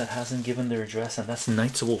person that hasn't given their address, and that's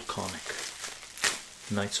Knights of Old Comic.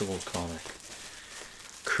 Knights of Old Comic.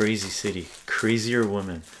 Crazy city, crazier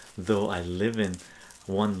women. Though I live in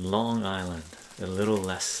one Long Island, a little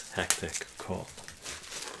less hectic. Cool.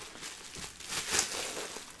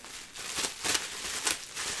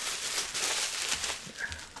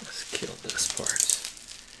 Let's kill this part.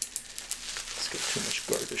 Let's get too much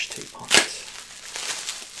garbage tape on it.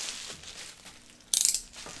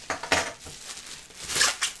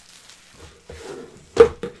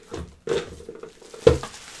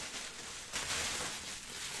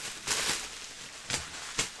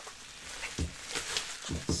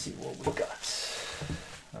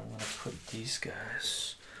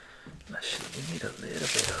 Guys, actually we need a little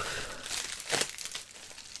bit of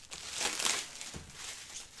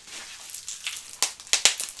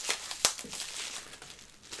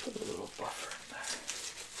put a little buffer in there.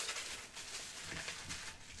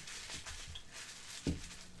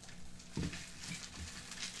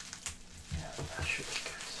 Yeah, that should be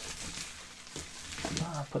good.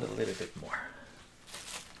 I'll put a little bit more.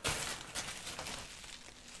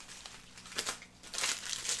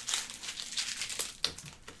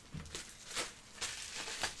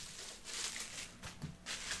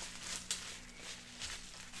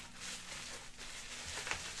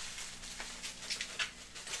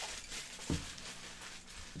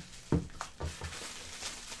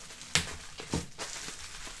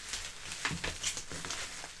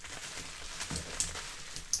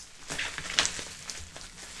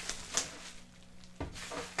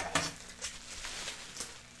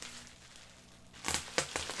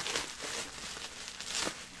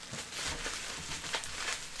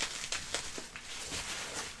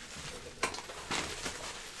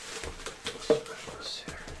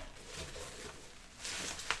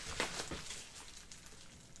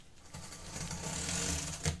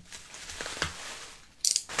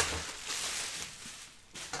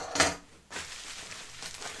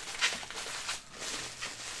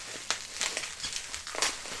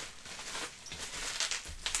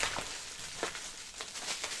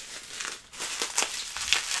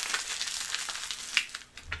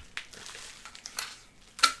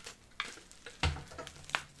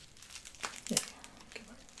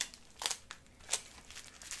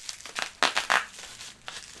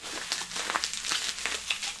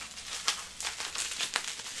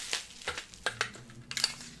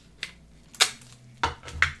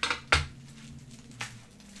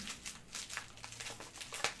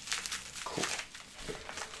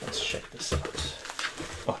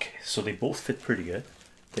 So they both fit pretty good.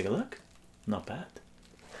 Take a look. Not bad.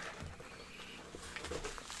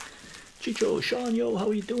 Chycho, Sean, yo,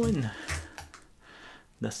 how you doing?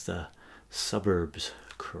 That's the suburbs,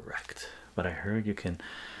 correct. But I heard you can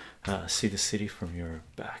see the city from your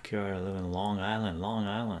backyard. I live in Long Island, Long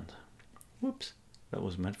Island. Whoops, that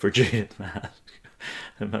was meant for Jaded Mask.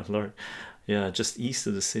 My lord. Yeah, just east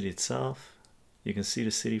of the city itself. You can see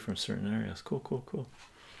the city from certain areas. Cool, cool, cool.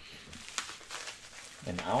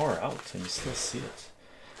 An hour out and you still see it.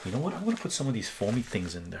 You know what? I'm gonna put some of these foamy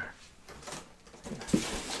things in there.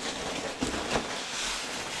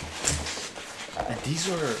 And these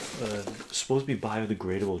are supposed to be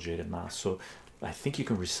biodegradable Jaded Mask, so I think you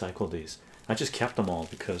can recycle these. I just kept them all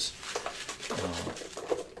because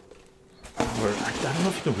or I don't know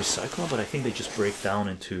if you can recycle them, but I think they just break down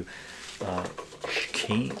into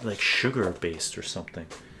cane, like sugar based or something,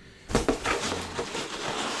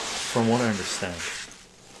 from what I understand.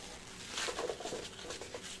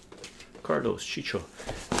 Carlos, Chycho,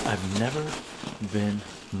 I've never been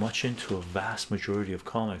much into a vast majority of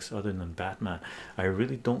comics other than Batman. I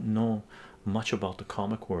really don't know much about the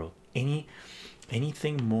comic world.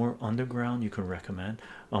 Anything more underground you can recommend?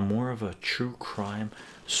 I'm more of a true crime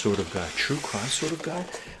sort of guy.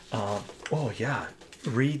 Oh yeah,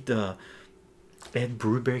 read Ed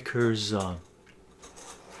Brubaker's I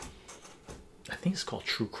think it's called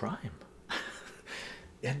True Crime.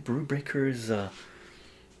 Ed Brubaker's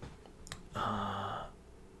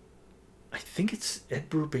I think it's Ed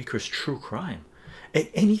Brubaker's True Crime.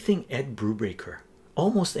 Anything Ed Brubaker,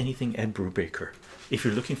 almost anything Ed Brubaker. If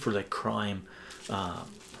you're looking for like crime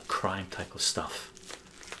type of stuff.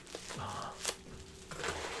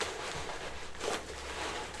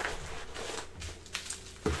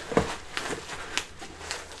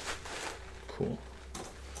 Cool.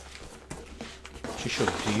 Chycho,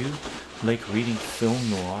 do you like reading film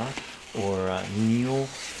noir or neo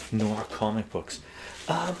noir comic books?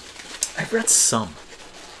 I've read some.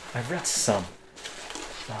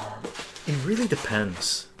 It really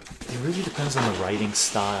depends. It really depends on the writing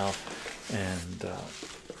style and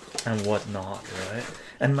whatnot, right?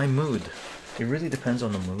 And my mood. It really depends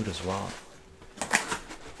on the mood as well.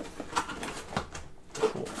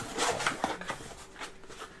 Cool.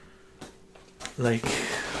 Like,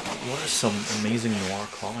 what are some amazing noir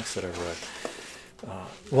comics that I've read?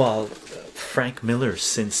 Well, Frank Miller's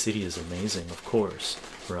Sin City is amazing, of course,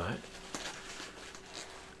 right?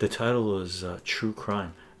 The title is True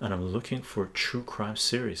Crime, and I'm looking for True Crime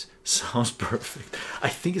series. Sounds perfect. I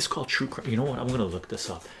think it's called True Crime. You know what? I'm gonna look this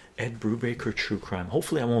up. Ed Brubaker True Crime.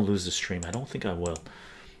 Hopefully I won't lose the stream. I don't think I will.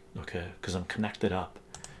 Okay, because I'm connected up.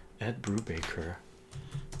 Ed Brubaker.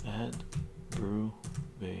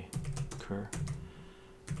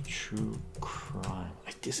 True Crime.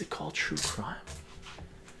 Is it called True Crime?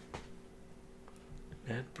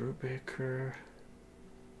 Ed Brubaker.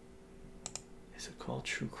 Is it called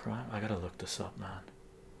True Crime? I gotta look this up, man.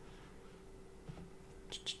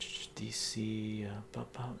 DC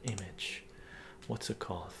image. What's it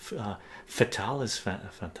called? Fatal is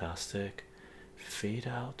fantastic. Fade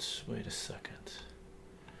Out. Wait a second.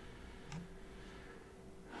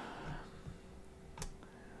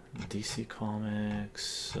 DC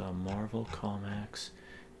Comics, Marvel Comics,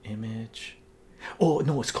 Image. Oh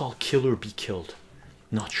no, it's called Kill or Be Killed,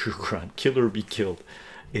 not True Crime. Kill or Be Killed.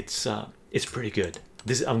 It's pretty good.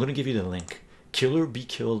 This, I'm gonna give you the link. Kill or Be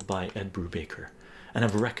Killed by Ed Brubaker, and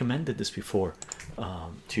I've recommended this before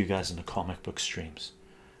to you guys in the comic book streams.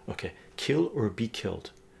 Okay, Kill or Be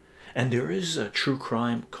Killed. And there is true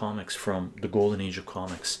crime comics from the golden age of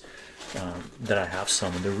comics that I have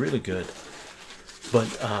some, and they're really good. But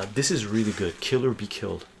this is really good. Kill or Be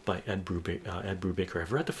Killed by Ed Brubaker.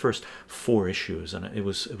 I've read the first 4 issues, and it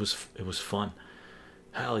was fun.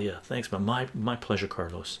 Hell yeah, thanks man. My pleasure,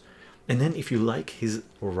 Carlos. And then if you like his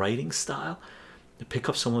writing style, pick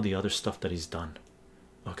up some of the other stuff that he's done.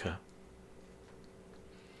 Okay,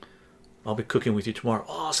 I'll be cooking with you tomorrow.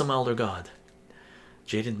 Awesome, Elder God.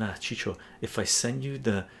 Jaded Math, Chycho, if I send you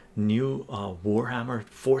the new Warhammer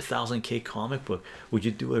 4000K comic book, would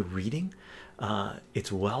you do a reading?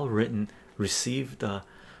 It's well written, received from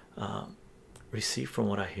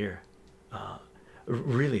what I hear.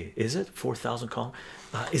 Really, is it 4,000 comic?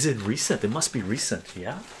 Is it recent? It must be recent.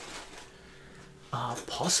 Yeah,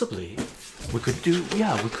 possibly. We could do,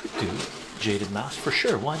 yeah, we could do Jaded Mask for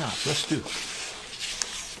sure. Why not? Let's do.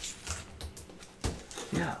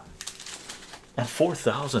 Yeah. And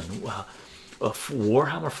 4,000. Wow.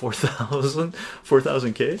 Warhammer 4,000,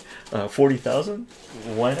 4,000K, 40,000.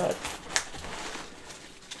 Why not?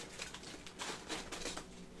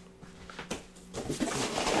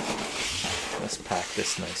 Let's pack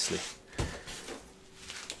this nicely.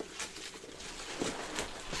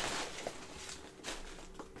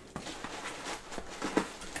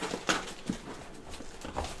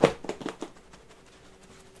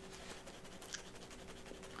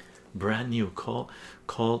 Brand new,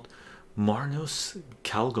 called Marnus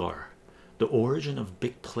Calgar, the origin of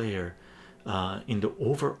big player in the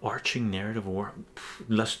overarching narrative war.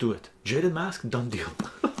 Let's do it. Jaded Mask, done deal.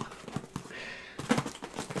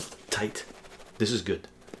 Tight. This is good.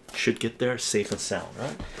 Should get there safe and sound,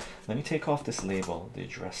 right? Let me take off this label, the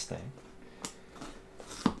address thing.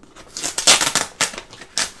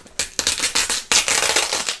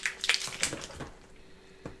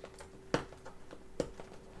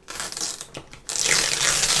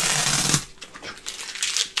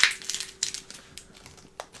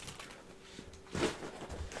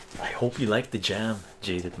 Hope you like the jam,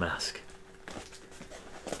 Jaded Mask.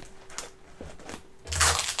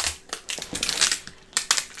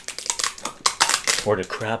 Or the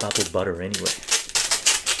crab apple butter, anyway.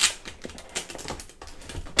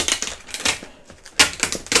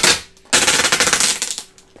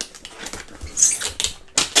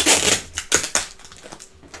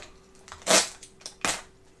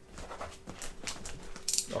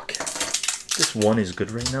 Okay, this one is good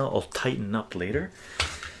right now. I'll tighten up later.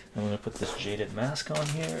 I'm going to put this Jaded Mask on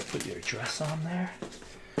here, put your address on there.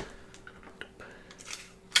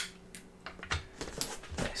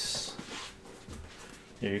 Nice.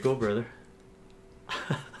 There you go, brother.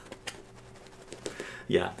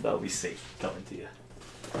 Yeah, that'll be safe coming to you.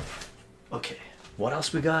 Okay, what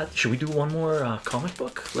else we got? Should we do one more comic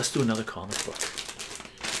book? Let's do another comic book.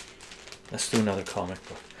 Let's do another comic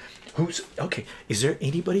book. Who's okay? Is there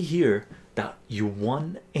anybody here that you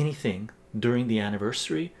won anything during the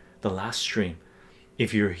anniversary, the last stream?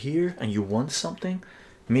 If you're here and you won something,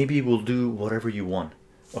 maybe we'll do whatever you won.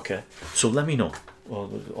 Okay, so let me know.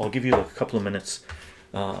 Well, I'll give you like a couple of minutes,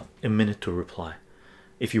 a minute to reply.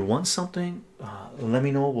 If you won something, let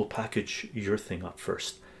me know. We'll package your thing up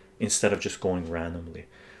first instead of just going randomly.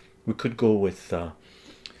 We could go with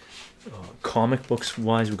comic books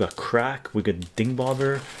wise. We got Crack, we got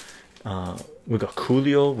Dingbobber, we got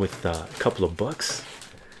Coolio with a couple of books.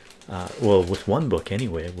 Well, with one book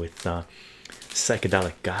anyway, with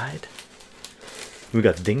Psychedelic Guide. We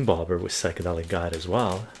got Dingbobber with Psychedelic Guide as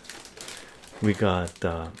well. We got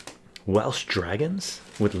Welsh Dragons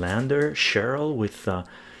with Lander, Cheryl with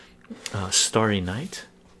Starry Night.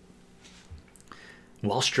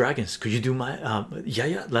 Welsh Dragons, could you do my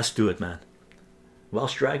yeah, let's do it, man.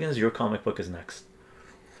 Welsh Dragons, your comic book is next.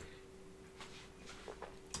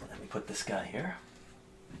 Let me put this guy here.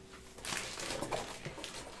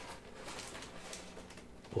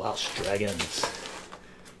 Welsh Dragons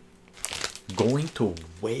going to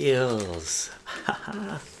Wales.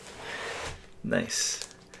 Nice.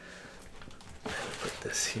 Put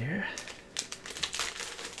this here.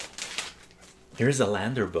 Here's the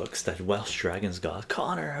Lander books that Welsh Dragons got.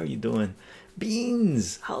 Connor, how you doing?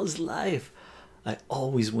 Beans, how's life? I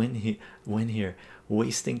always win here.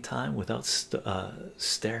 Wasting time without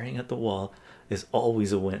staring at the wall is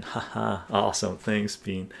always a win. Haha, awesome. Thanks,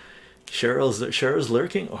 Bean. Cheryl's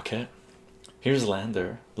lurking. Okay, here's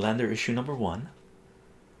Lander issue number 1.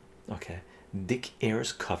 Okay, Dick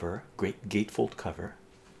Ayers cover, great gatefold cover.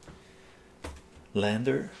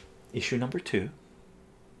 Lander issue number 2.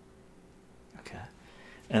 Okay,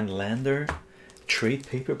 and Lander trade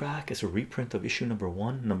paperback as a reprint of issue number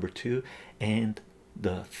 1, number 2, and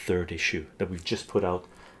the 3rd issue that we've just put out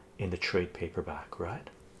in the trade paperback, right?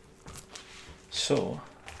 So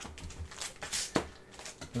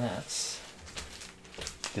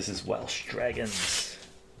this is Welsh Dragons.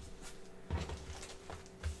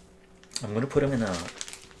 I'm gonna put them in a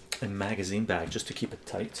magazine bag just to keep it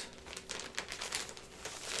tight.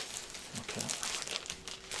 Okay.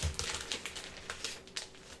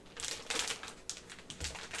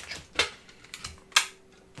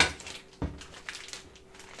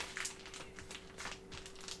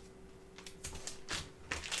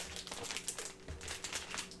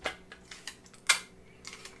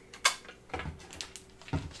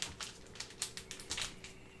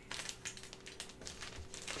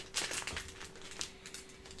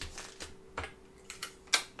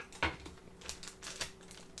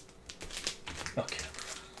 Okay,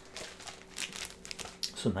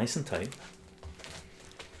 so nice and tight.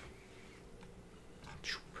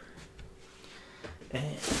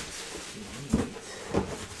 And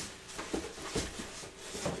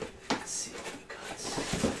let's see what we got.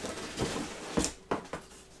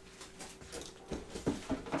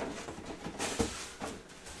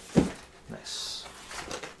 Nice.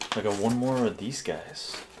 I got one more of these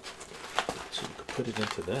guys. So we put it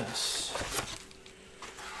into this.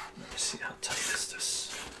 Let me see how tight is this.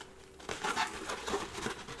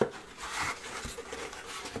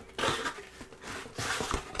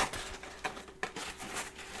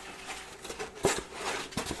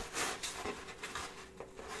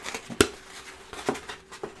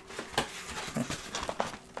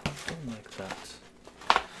 Like that.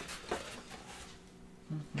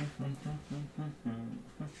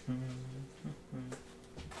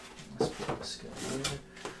 Let's put this guy here.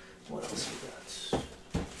 What else we got?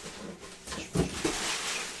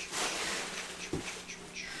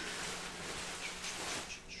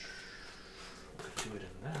 Could do it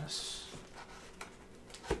in this.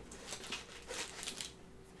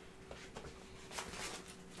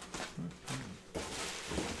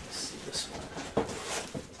 Let's see this one.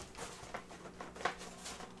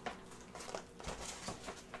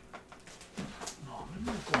 No, maybe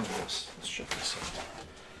we'll go with this. Let's check this out.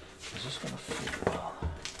 Is this gonna fit well?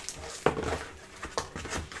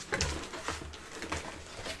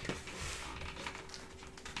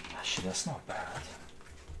 Actually, that's not bad.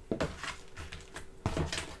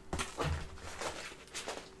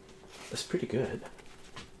 That's pretty good,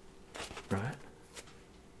 right?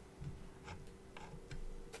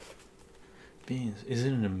 Beans,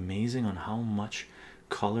 isn't it amazing on how much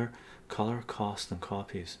color cost and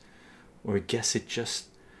copies? Or I guess it just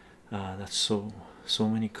that's so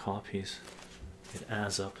many copies, it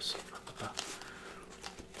adds up.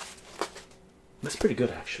 That's pretty good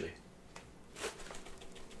actually.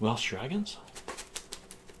 Welsh Dragons?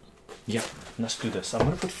 Yeah, let's do this. I'm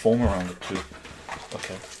gonna put foam around it too.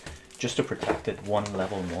 Okay, just to protect it one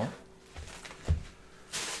level more.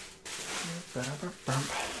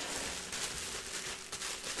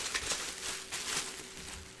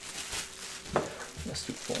 Let's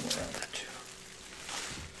do foam around it too.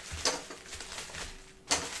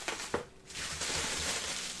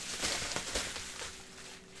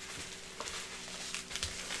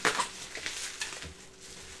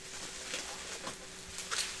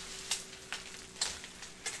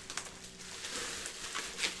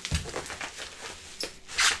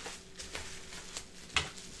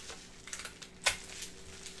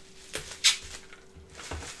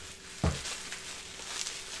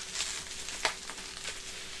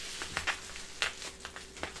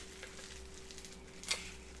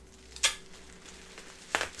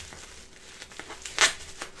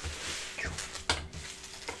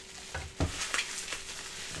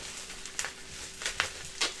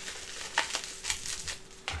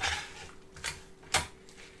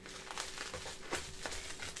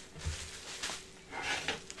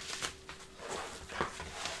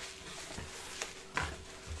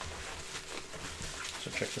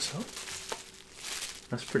 Check this out.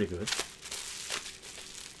 That's pretty good.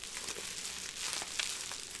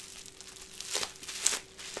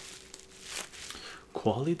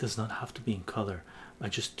 Quality does not have to be in color. I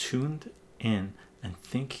just tuned in and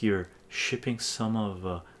think you're shipping some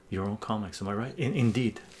of your own comics. Am I right?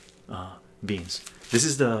 Indeed, Beans. This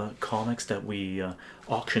is the comics that we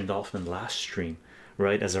auctioned off in the last stream,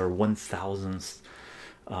 right? As our 1000th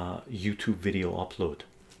YouTube video upload,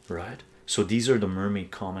 right? So these are the mermaid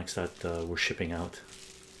comics that we're shipping out.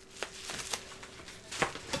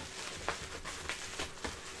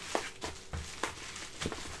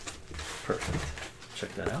 Perfect.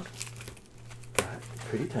 Check that out. All right,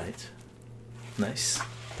 pretty tight. Nice.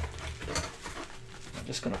 I'm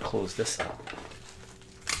just gonna close this up.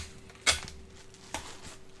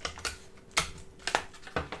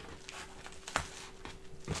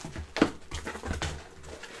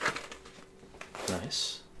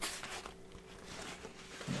 Nice.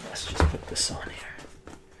 Let's just put this on here.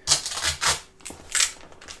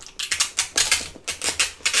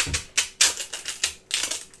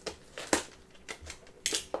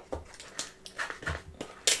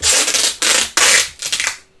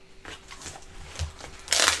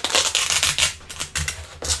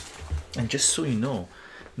 And just so you know,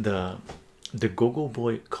 the Go-Go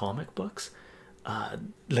Boy comic books,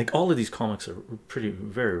 like all of these comics are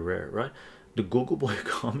very rare, right? The Go-Go Boy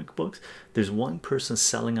comic books, there's one person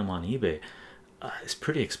selling them on eBay. It's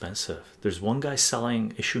pretty expensive. There's one guy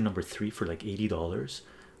selling issue number 3 for like $80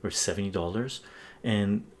 or $70,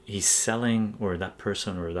 and he's selling, or that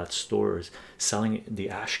person or that store is selling the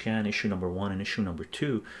Ashcan issue number 1 and issue number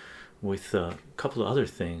 2 with a couple of other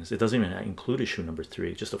things. It doesn't even include issue number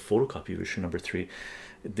 3, just a photocopy of issue number 3.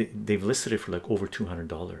 They've listed it for like over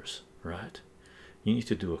 $200, right? You need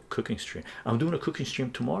to do a cooking stream. I'm doing a cooking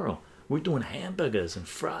stream tomorrow. We're doing hamburgers and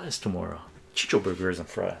fries tomorrow. Chycho burgers and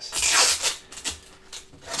fries.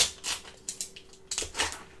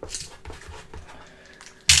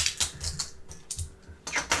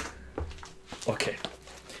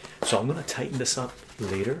 So I'm gonna tighten this up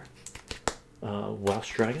later.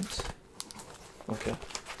 Welsh Dragons. Okay,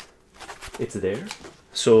 it's there.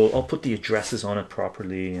 So I'll put the addresses on it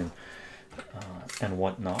properly and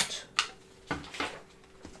whatnot.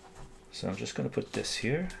 So I'm just gonna put this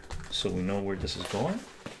here so we know where this is going.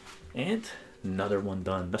 And another one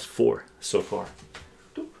done. That's 4 so far.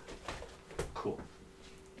 Cool.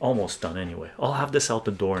 Almost done anyway. I'll have this out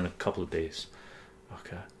the door in a couple of days.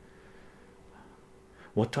 Okay.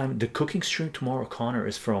 What time? The cooking stream tomorrow, Connor,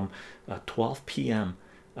 is from 12 p.m.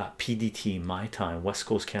 PDT my time, West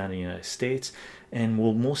Coast Canada, United States, and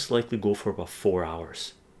we'll most likely go for about 4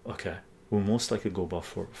 hours. Okay, we'll most likely go about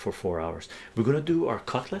for 4 hours. We're gonna do our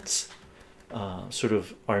cutlets, sort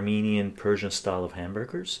of Armenian Persian style of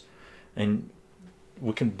hamburgers, and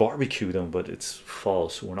we can barbecue them, but it's fall,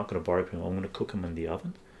 so we're not going to barbecue them. I'm going to cook them in the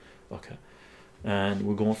oven. Okay, and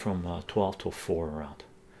we're going from 12 to 4 around.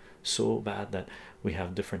 So bad that we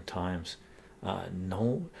have different times.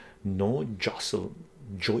 No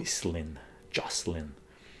Jocelyn,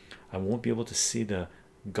 I won't be able to see the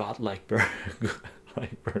godlike bird.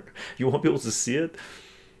 You won't be able to see it.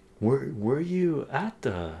 Where you at,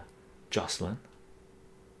 Jocelyn?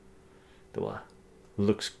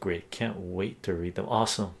 Looks great. Can't wait to read them.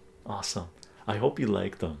 Awesome. I hope you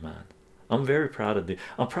like them, man. I'm very proud of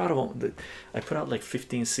I'm proud of all I put out like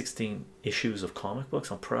 15-16 issues of comic books.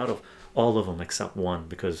 I'm proud of all of them except one,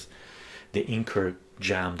 because the inker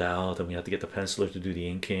jammed out and we had to get the penciler to do the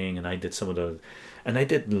inking, and I did some of the I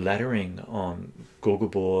did lettering on Gogo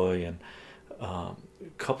Boy, and a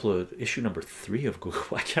couple of issue number 3 of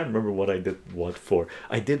Google. I can't remember what I did what for.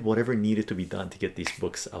 I did whatever needed to be done to get these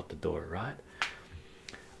books out the door, right?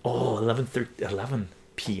 Oh, 11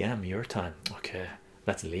 p.m. your time. Okay,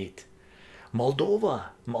 that's late. Moldova,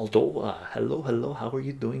 hello, how are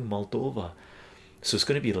you doing, Moldova? So it's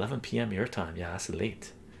going to be 11 p.m. your time. Yeah, that's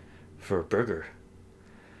late for a burger.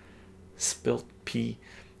 Spilt pea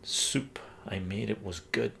soup I made, it was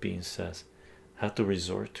good, Bean says. Had to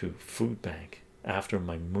resort to food bank after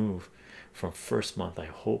my move from first month. I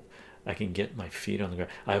hope I can get my feet on the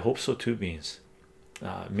ground. I hope so too, Beans.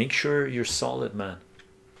 Make sure you're solid, man.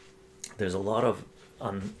 There's a lot of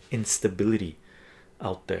instability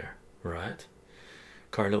out there, right?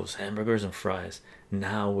 Carlos, hamburgers and fries.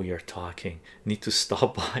 Now we are talking. Need to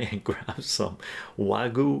stop by and grab some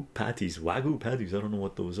wagyu patties. I don't know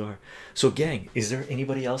what those are. So gang, is there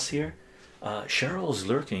anybody else here? Cheryl's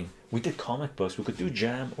lurking. We did comic books. We could do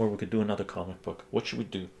jam, or we could do another comic book. What should we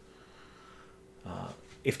do?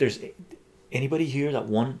 If there's anybody here that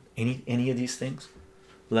won any of these things,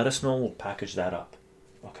 let us know. We'll package that up.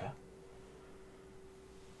 Okay,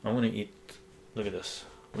 I'm gonna eat. Look at this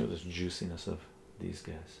juiciness of these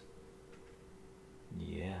guys.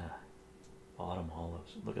 Yeah, autumn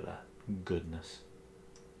olives. Look at that goodness.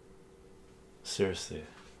 Seriously,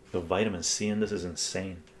 the vitamin C in this is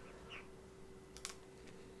insane.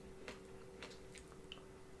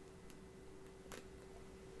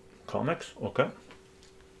 Comics, okay.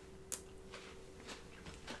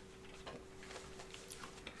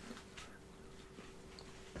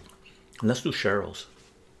 Let's do Cheryl's.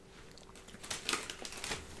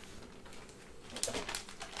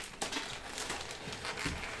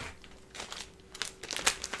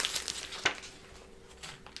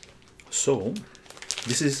 So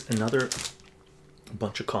this is another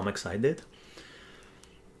bunch of comics I did.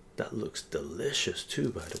 That looks delicious too,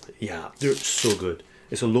 by the way. Yeah, they're so good.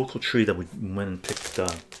 It's a local tree that we went and picked the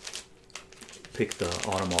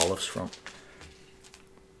autumn olives from,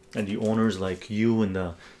 and the owners, like you and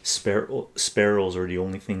the sparrows, are the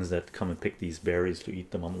only things that come and pick these berries to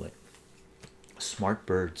eat them. I'm like, smart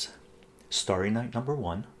birds. Starry Night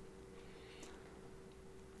 #1.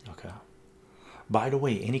 Okay, by the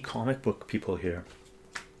way, any comic book people here,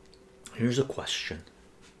 here's a question.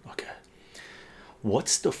 Okay,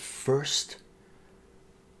 what's the first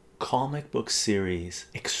comic book series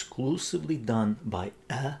exclusively done by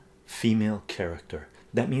a female character?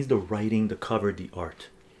 That means the writing, the cover, the art.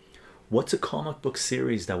 What's a comic book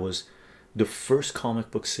series that was the first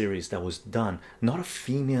comic book series that was done, not a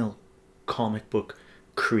female comic book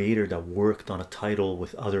creator that worked on a title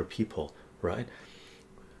with other people, right?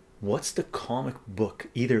 What's the comic book,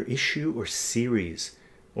 either issue or series,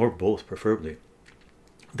 or both preferably,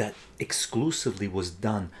 that exclusively was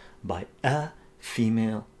done by a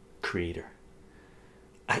female creator?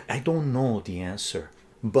 I don't know the answer,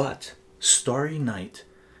 but Starry Night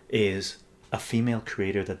is a female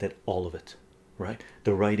creator that did all of it, right?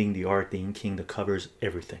 The writing, the art, the inking, the covers,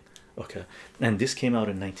 everything. Okay, and this came out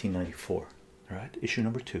in 1994. All right, issue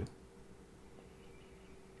number 2.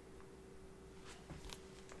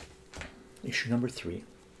 Issue number 3.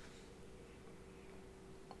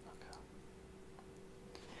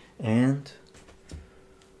 and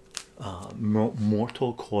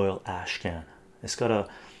Mortal Coil Ashcan. It's got a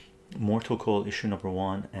Mortal Coil issue number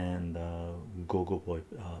 1 and Go-Go Boy,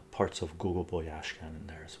 parts of Go-Go Boy Ashcan in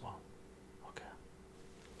there as well. Okay,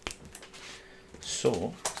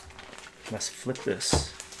 so let's flip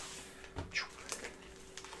this.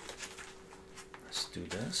 Let's do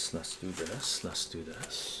this. Let's do this. Let's do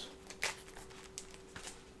this.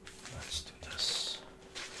 Let's do this.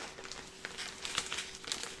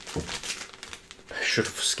 I should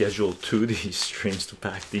have scheduled 2 of these streams to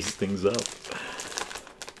pack these things up.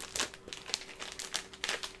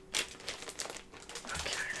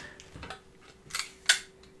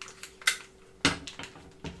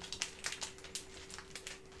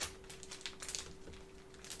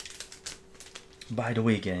 By the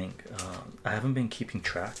way, gang, I haven't been keeping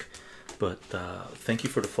track, but thank you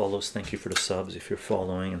for the follows, thank you for the subs if you're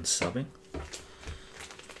following and subbing.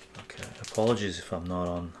 Okay, apologies if I'm not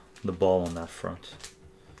on the ball on that front.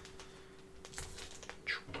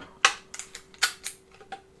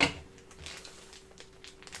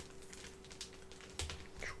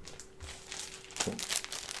 Cool.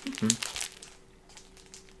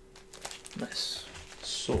 Nice.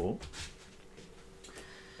 So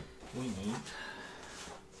we need,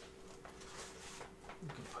 we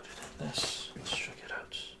can put it in this. Let's check it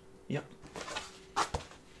out. Yep.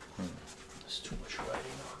 There's too much writing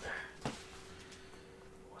on there.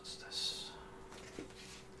 What's this?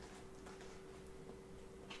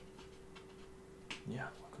 Yeah,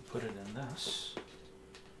 we can put it in this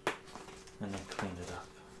and then clean it up.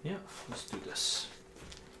 Yeah, let's do this.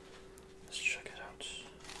 Let's check it out.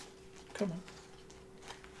 Come on.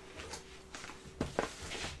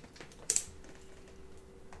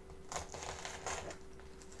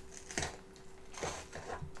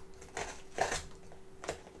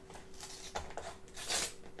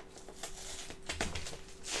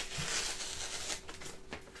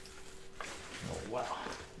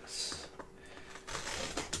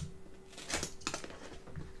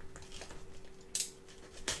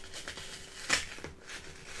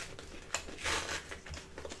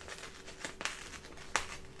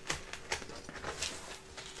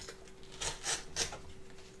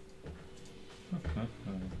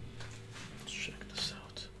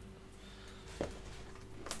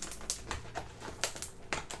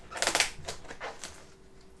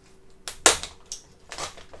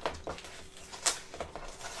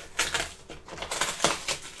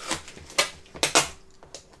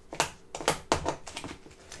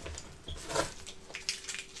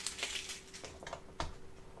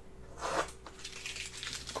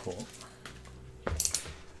 Cool.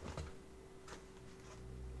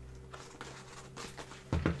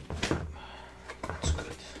 That's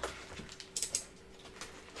good.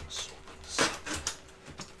 Let's open this up.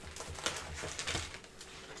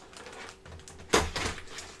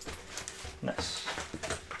 Nice.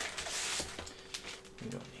 We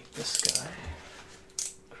don't need this guy.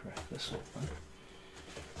 Crack this open.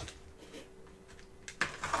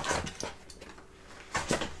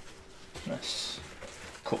 Nice.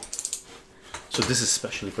 Cool. So this is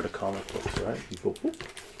especially for the comic books, right? You go, whoop,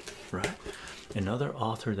 right? Another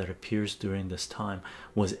author that appears during this time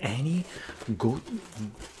was Annie Goetzinger,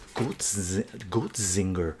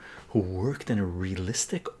 who worked in a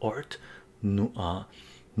realistic art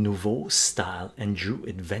nouveau style and drew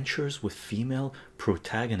adventures with female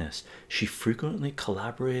protagonists. She frequently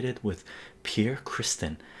collaborated with Pierre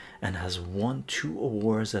Christin and has won 2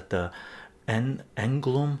 awards at the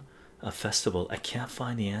Angoulême festival. I can't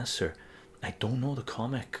find the answer. I don't know the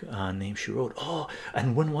comic name she wrote. Oh,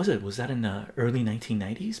 and when was it? Was that in the early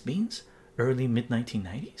 1990s, Beans? Early mid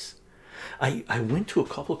 1990s? I went to a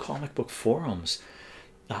couple comic book forums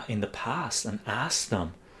in the past and asked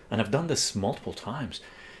them, and I've done this multiple times,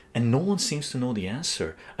 and no one seems to know the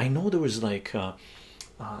answer. I know there was like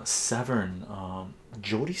Severn,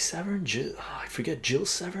 Jodie Severn, I forget, Jill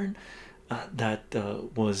Severn, that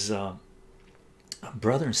was a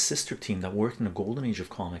brother and sister team that worked in the golden age of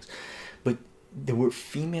comics, but there were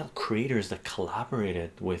female creators that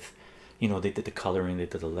collaborated with, you know, they did the coloring, they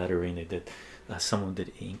did the lettering, they did someone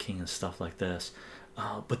did inking and stuff like this,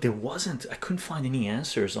 but there wasn't, I couldn't find any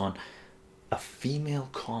answers on a female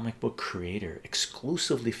comic book creator,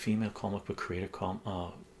 exclusively female comic book creator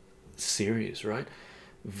series, right?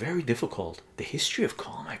 Very difficult. The history of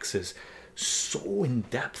comics is so in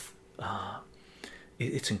depth.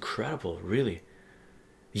 It's incredible, really.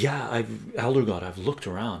 Yeah, Elder God, I've looked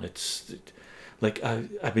around. It's like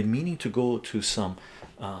I've been meaning to go to some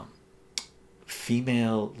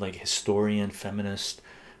female like historian feminist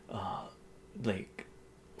like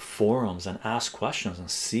forums and ask questions and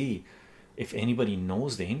see if anybody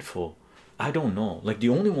knows the info, I don't know. Like the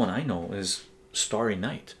only one I know is Starry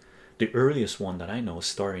Night. The earliest one that I know is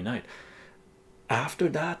Starry Night. After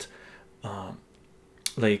that,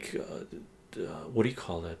 like what do you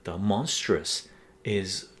call it? The Monstrous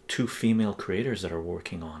is two female creators that are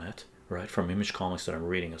working on it, right? From Image Comics that I'm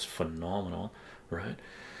reading is phenomenal, right?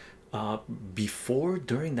 Before,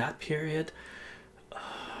 during that period,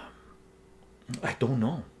 I don't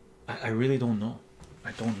know. I really don't know.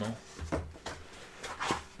 I don't know.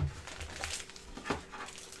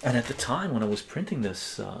 And at the time when I was printing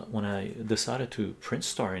this, when I decided to print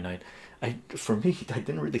Starry Night, for me, I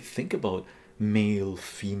didn't really think about male,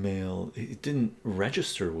 female. It didn't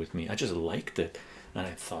register with me. I just liked it, and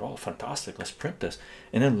I thought, oh, fantastic, let's print this.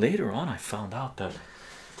 And then later on, I found out that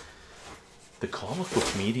the comic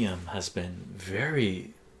book medium has been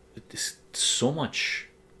very, so much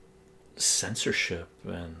censorship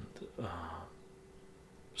and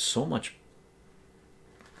so much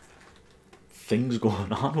things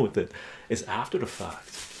going on with it is after the fact,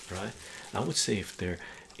 right? I would say if there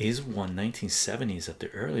is one 1970s at the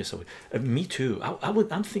earliest, me too.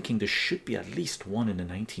 I'm thinking there should be at least one in the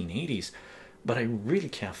 1980s, but I really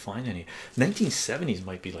can't find any. 1970s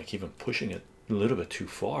might be like even pushing it a little bit too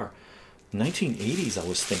far. 1980s I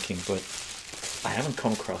was thinking, but I haven't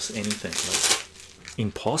come across anything. Like,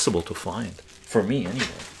 impossible to find for me anyway.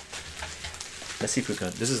 Let's see if we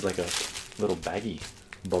can. This is like a little baggie,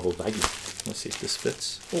 bubble baggie. Let's see if this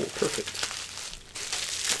fits. Oh, perfect.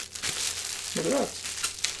 Look at that.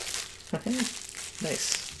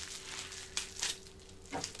 Nice.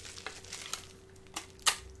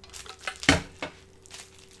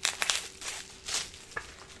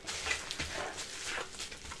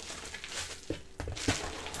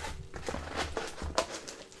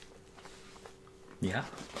 Yeah,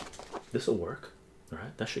 this will work. All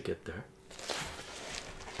right, that should get there.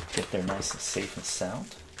 Get there nice and safe and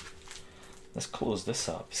sound. Let's close this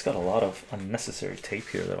up. It's got a lot of unnecessary tape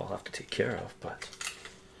here that I'll have to take care of, but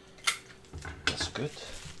that's good.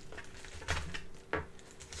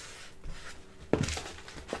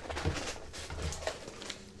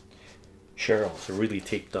 Cheryl is really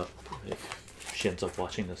taped up. If she ends up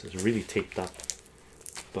watching this, it's really taped up,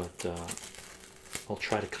 but I'll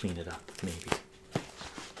try to clean it up maybe.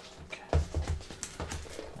 Okay,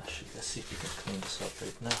 let's see if we can clean this up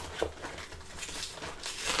right now.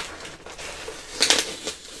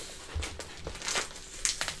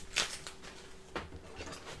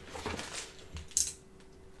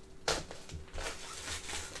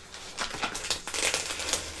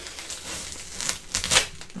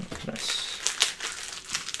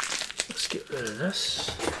 This.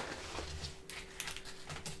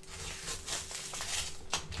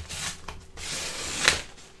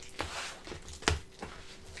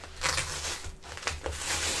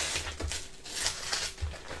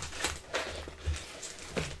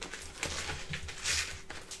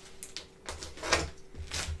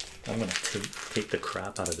 I'm gonna take the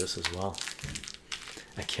crap out of this as well.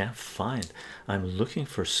 I can't find. I'm looking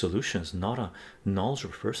for solutions, not a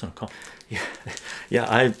knowledgeable person.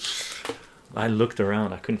 Yeah, I looked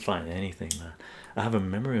around, I couldn't find anything, man. I have a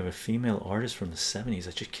memory of a female artist from the 70s.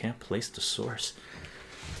 I just can't place the source.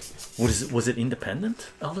 Was it independent,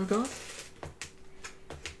 Elder God?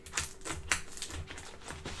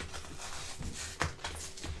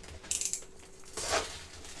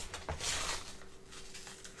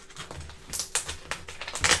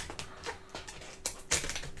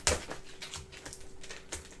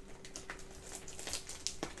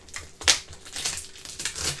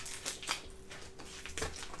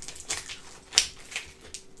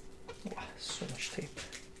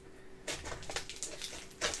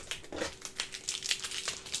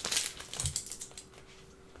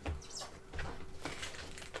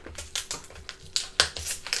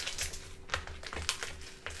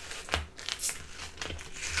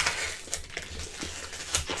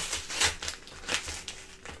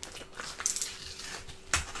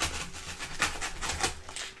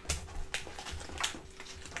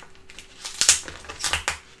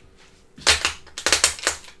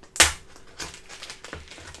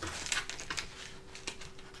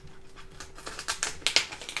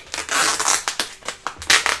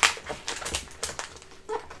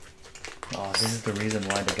 This is the reason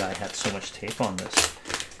why the guy had so much tape on this.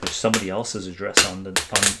 There's somebody else's address on the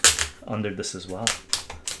under this as well.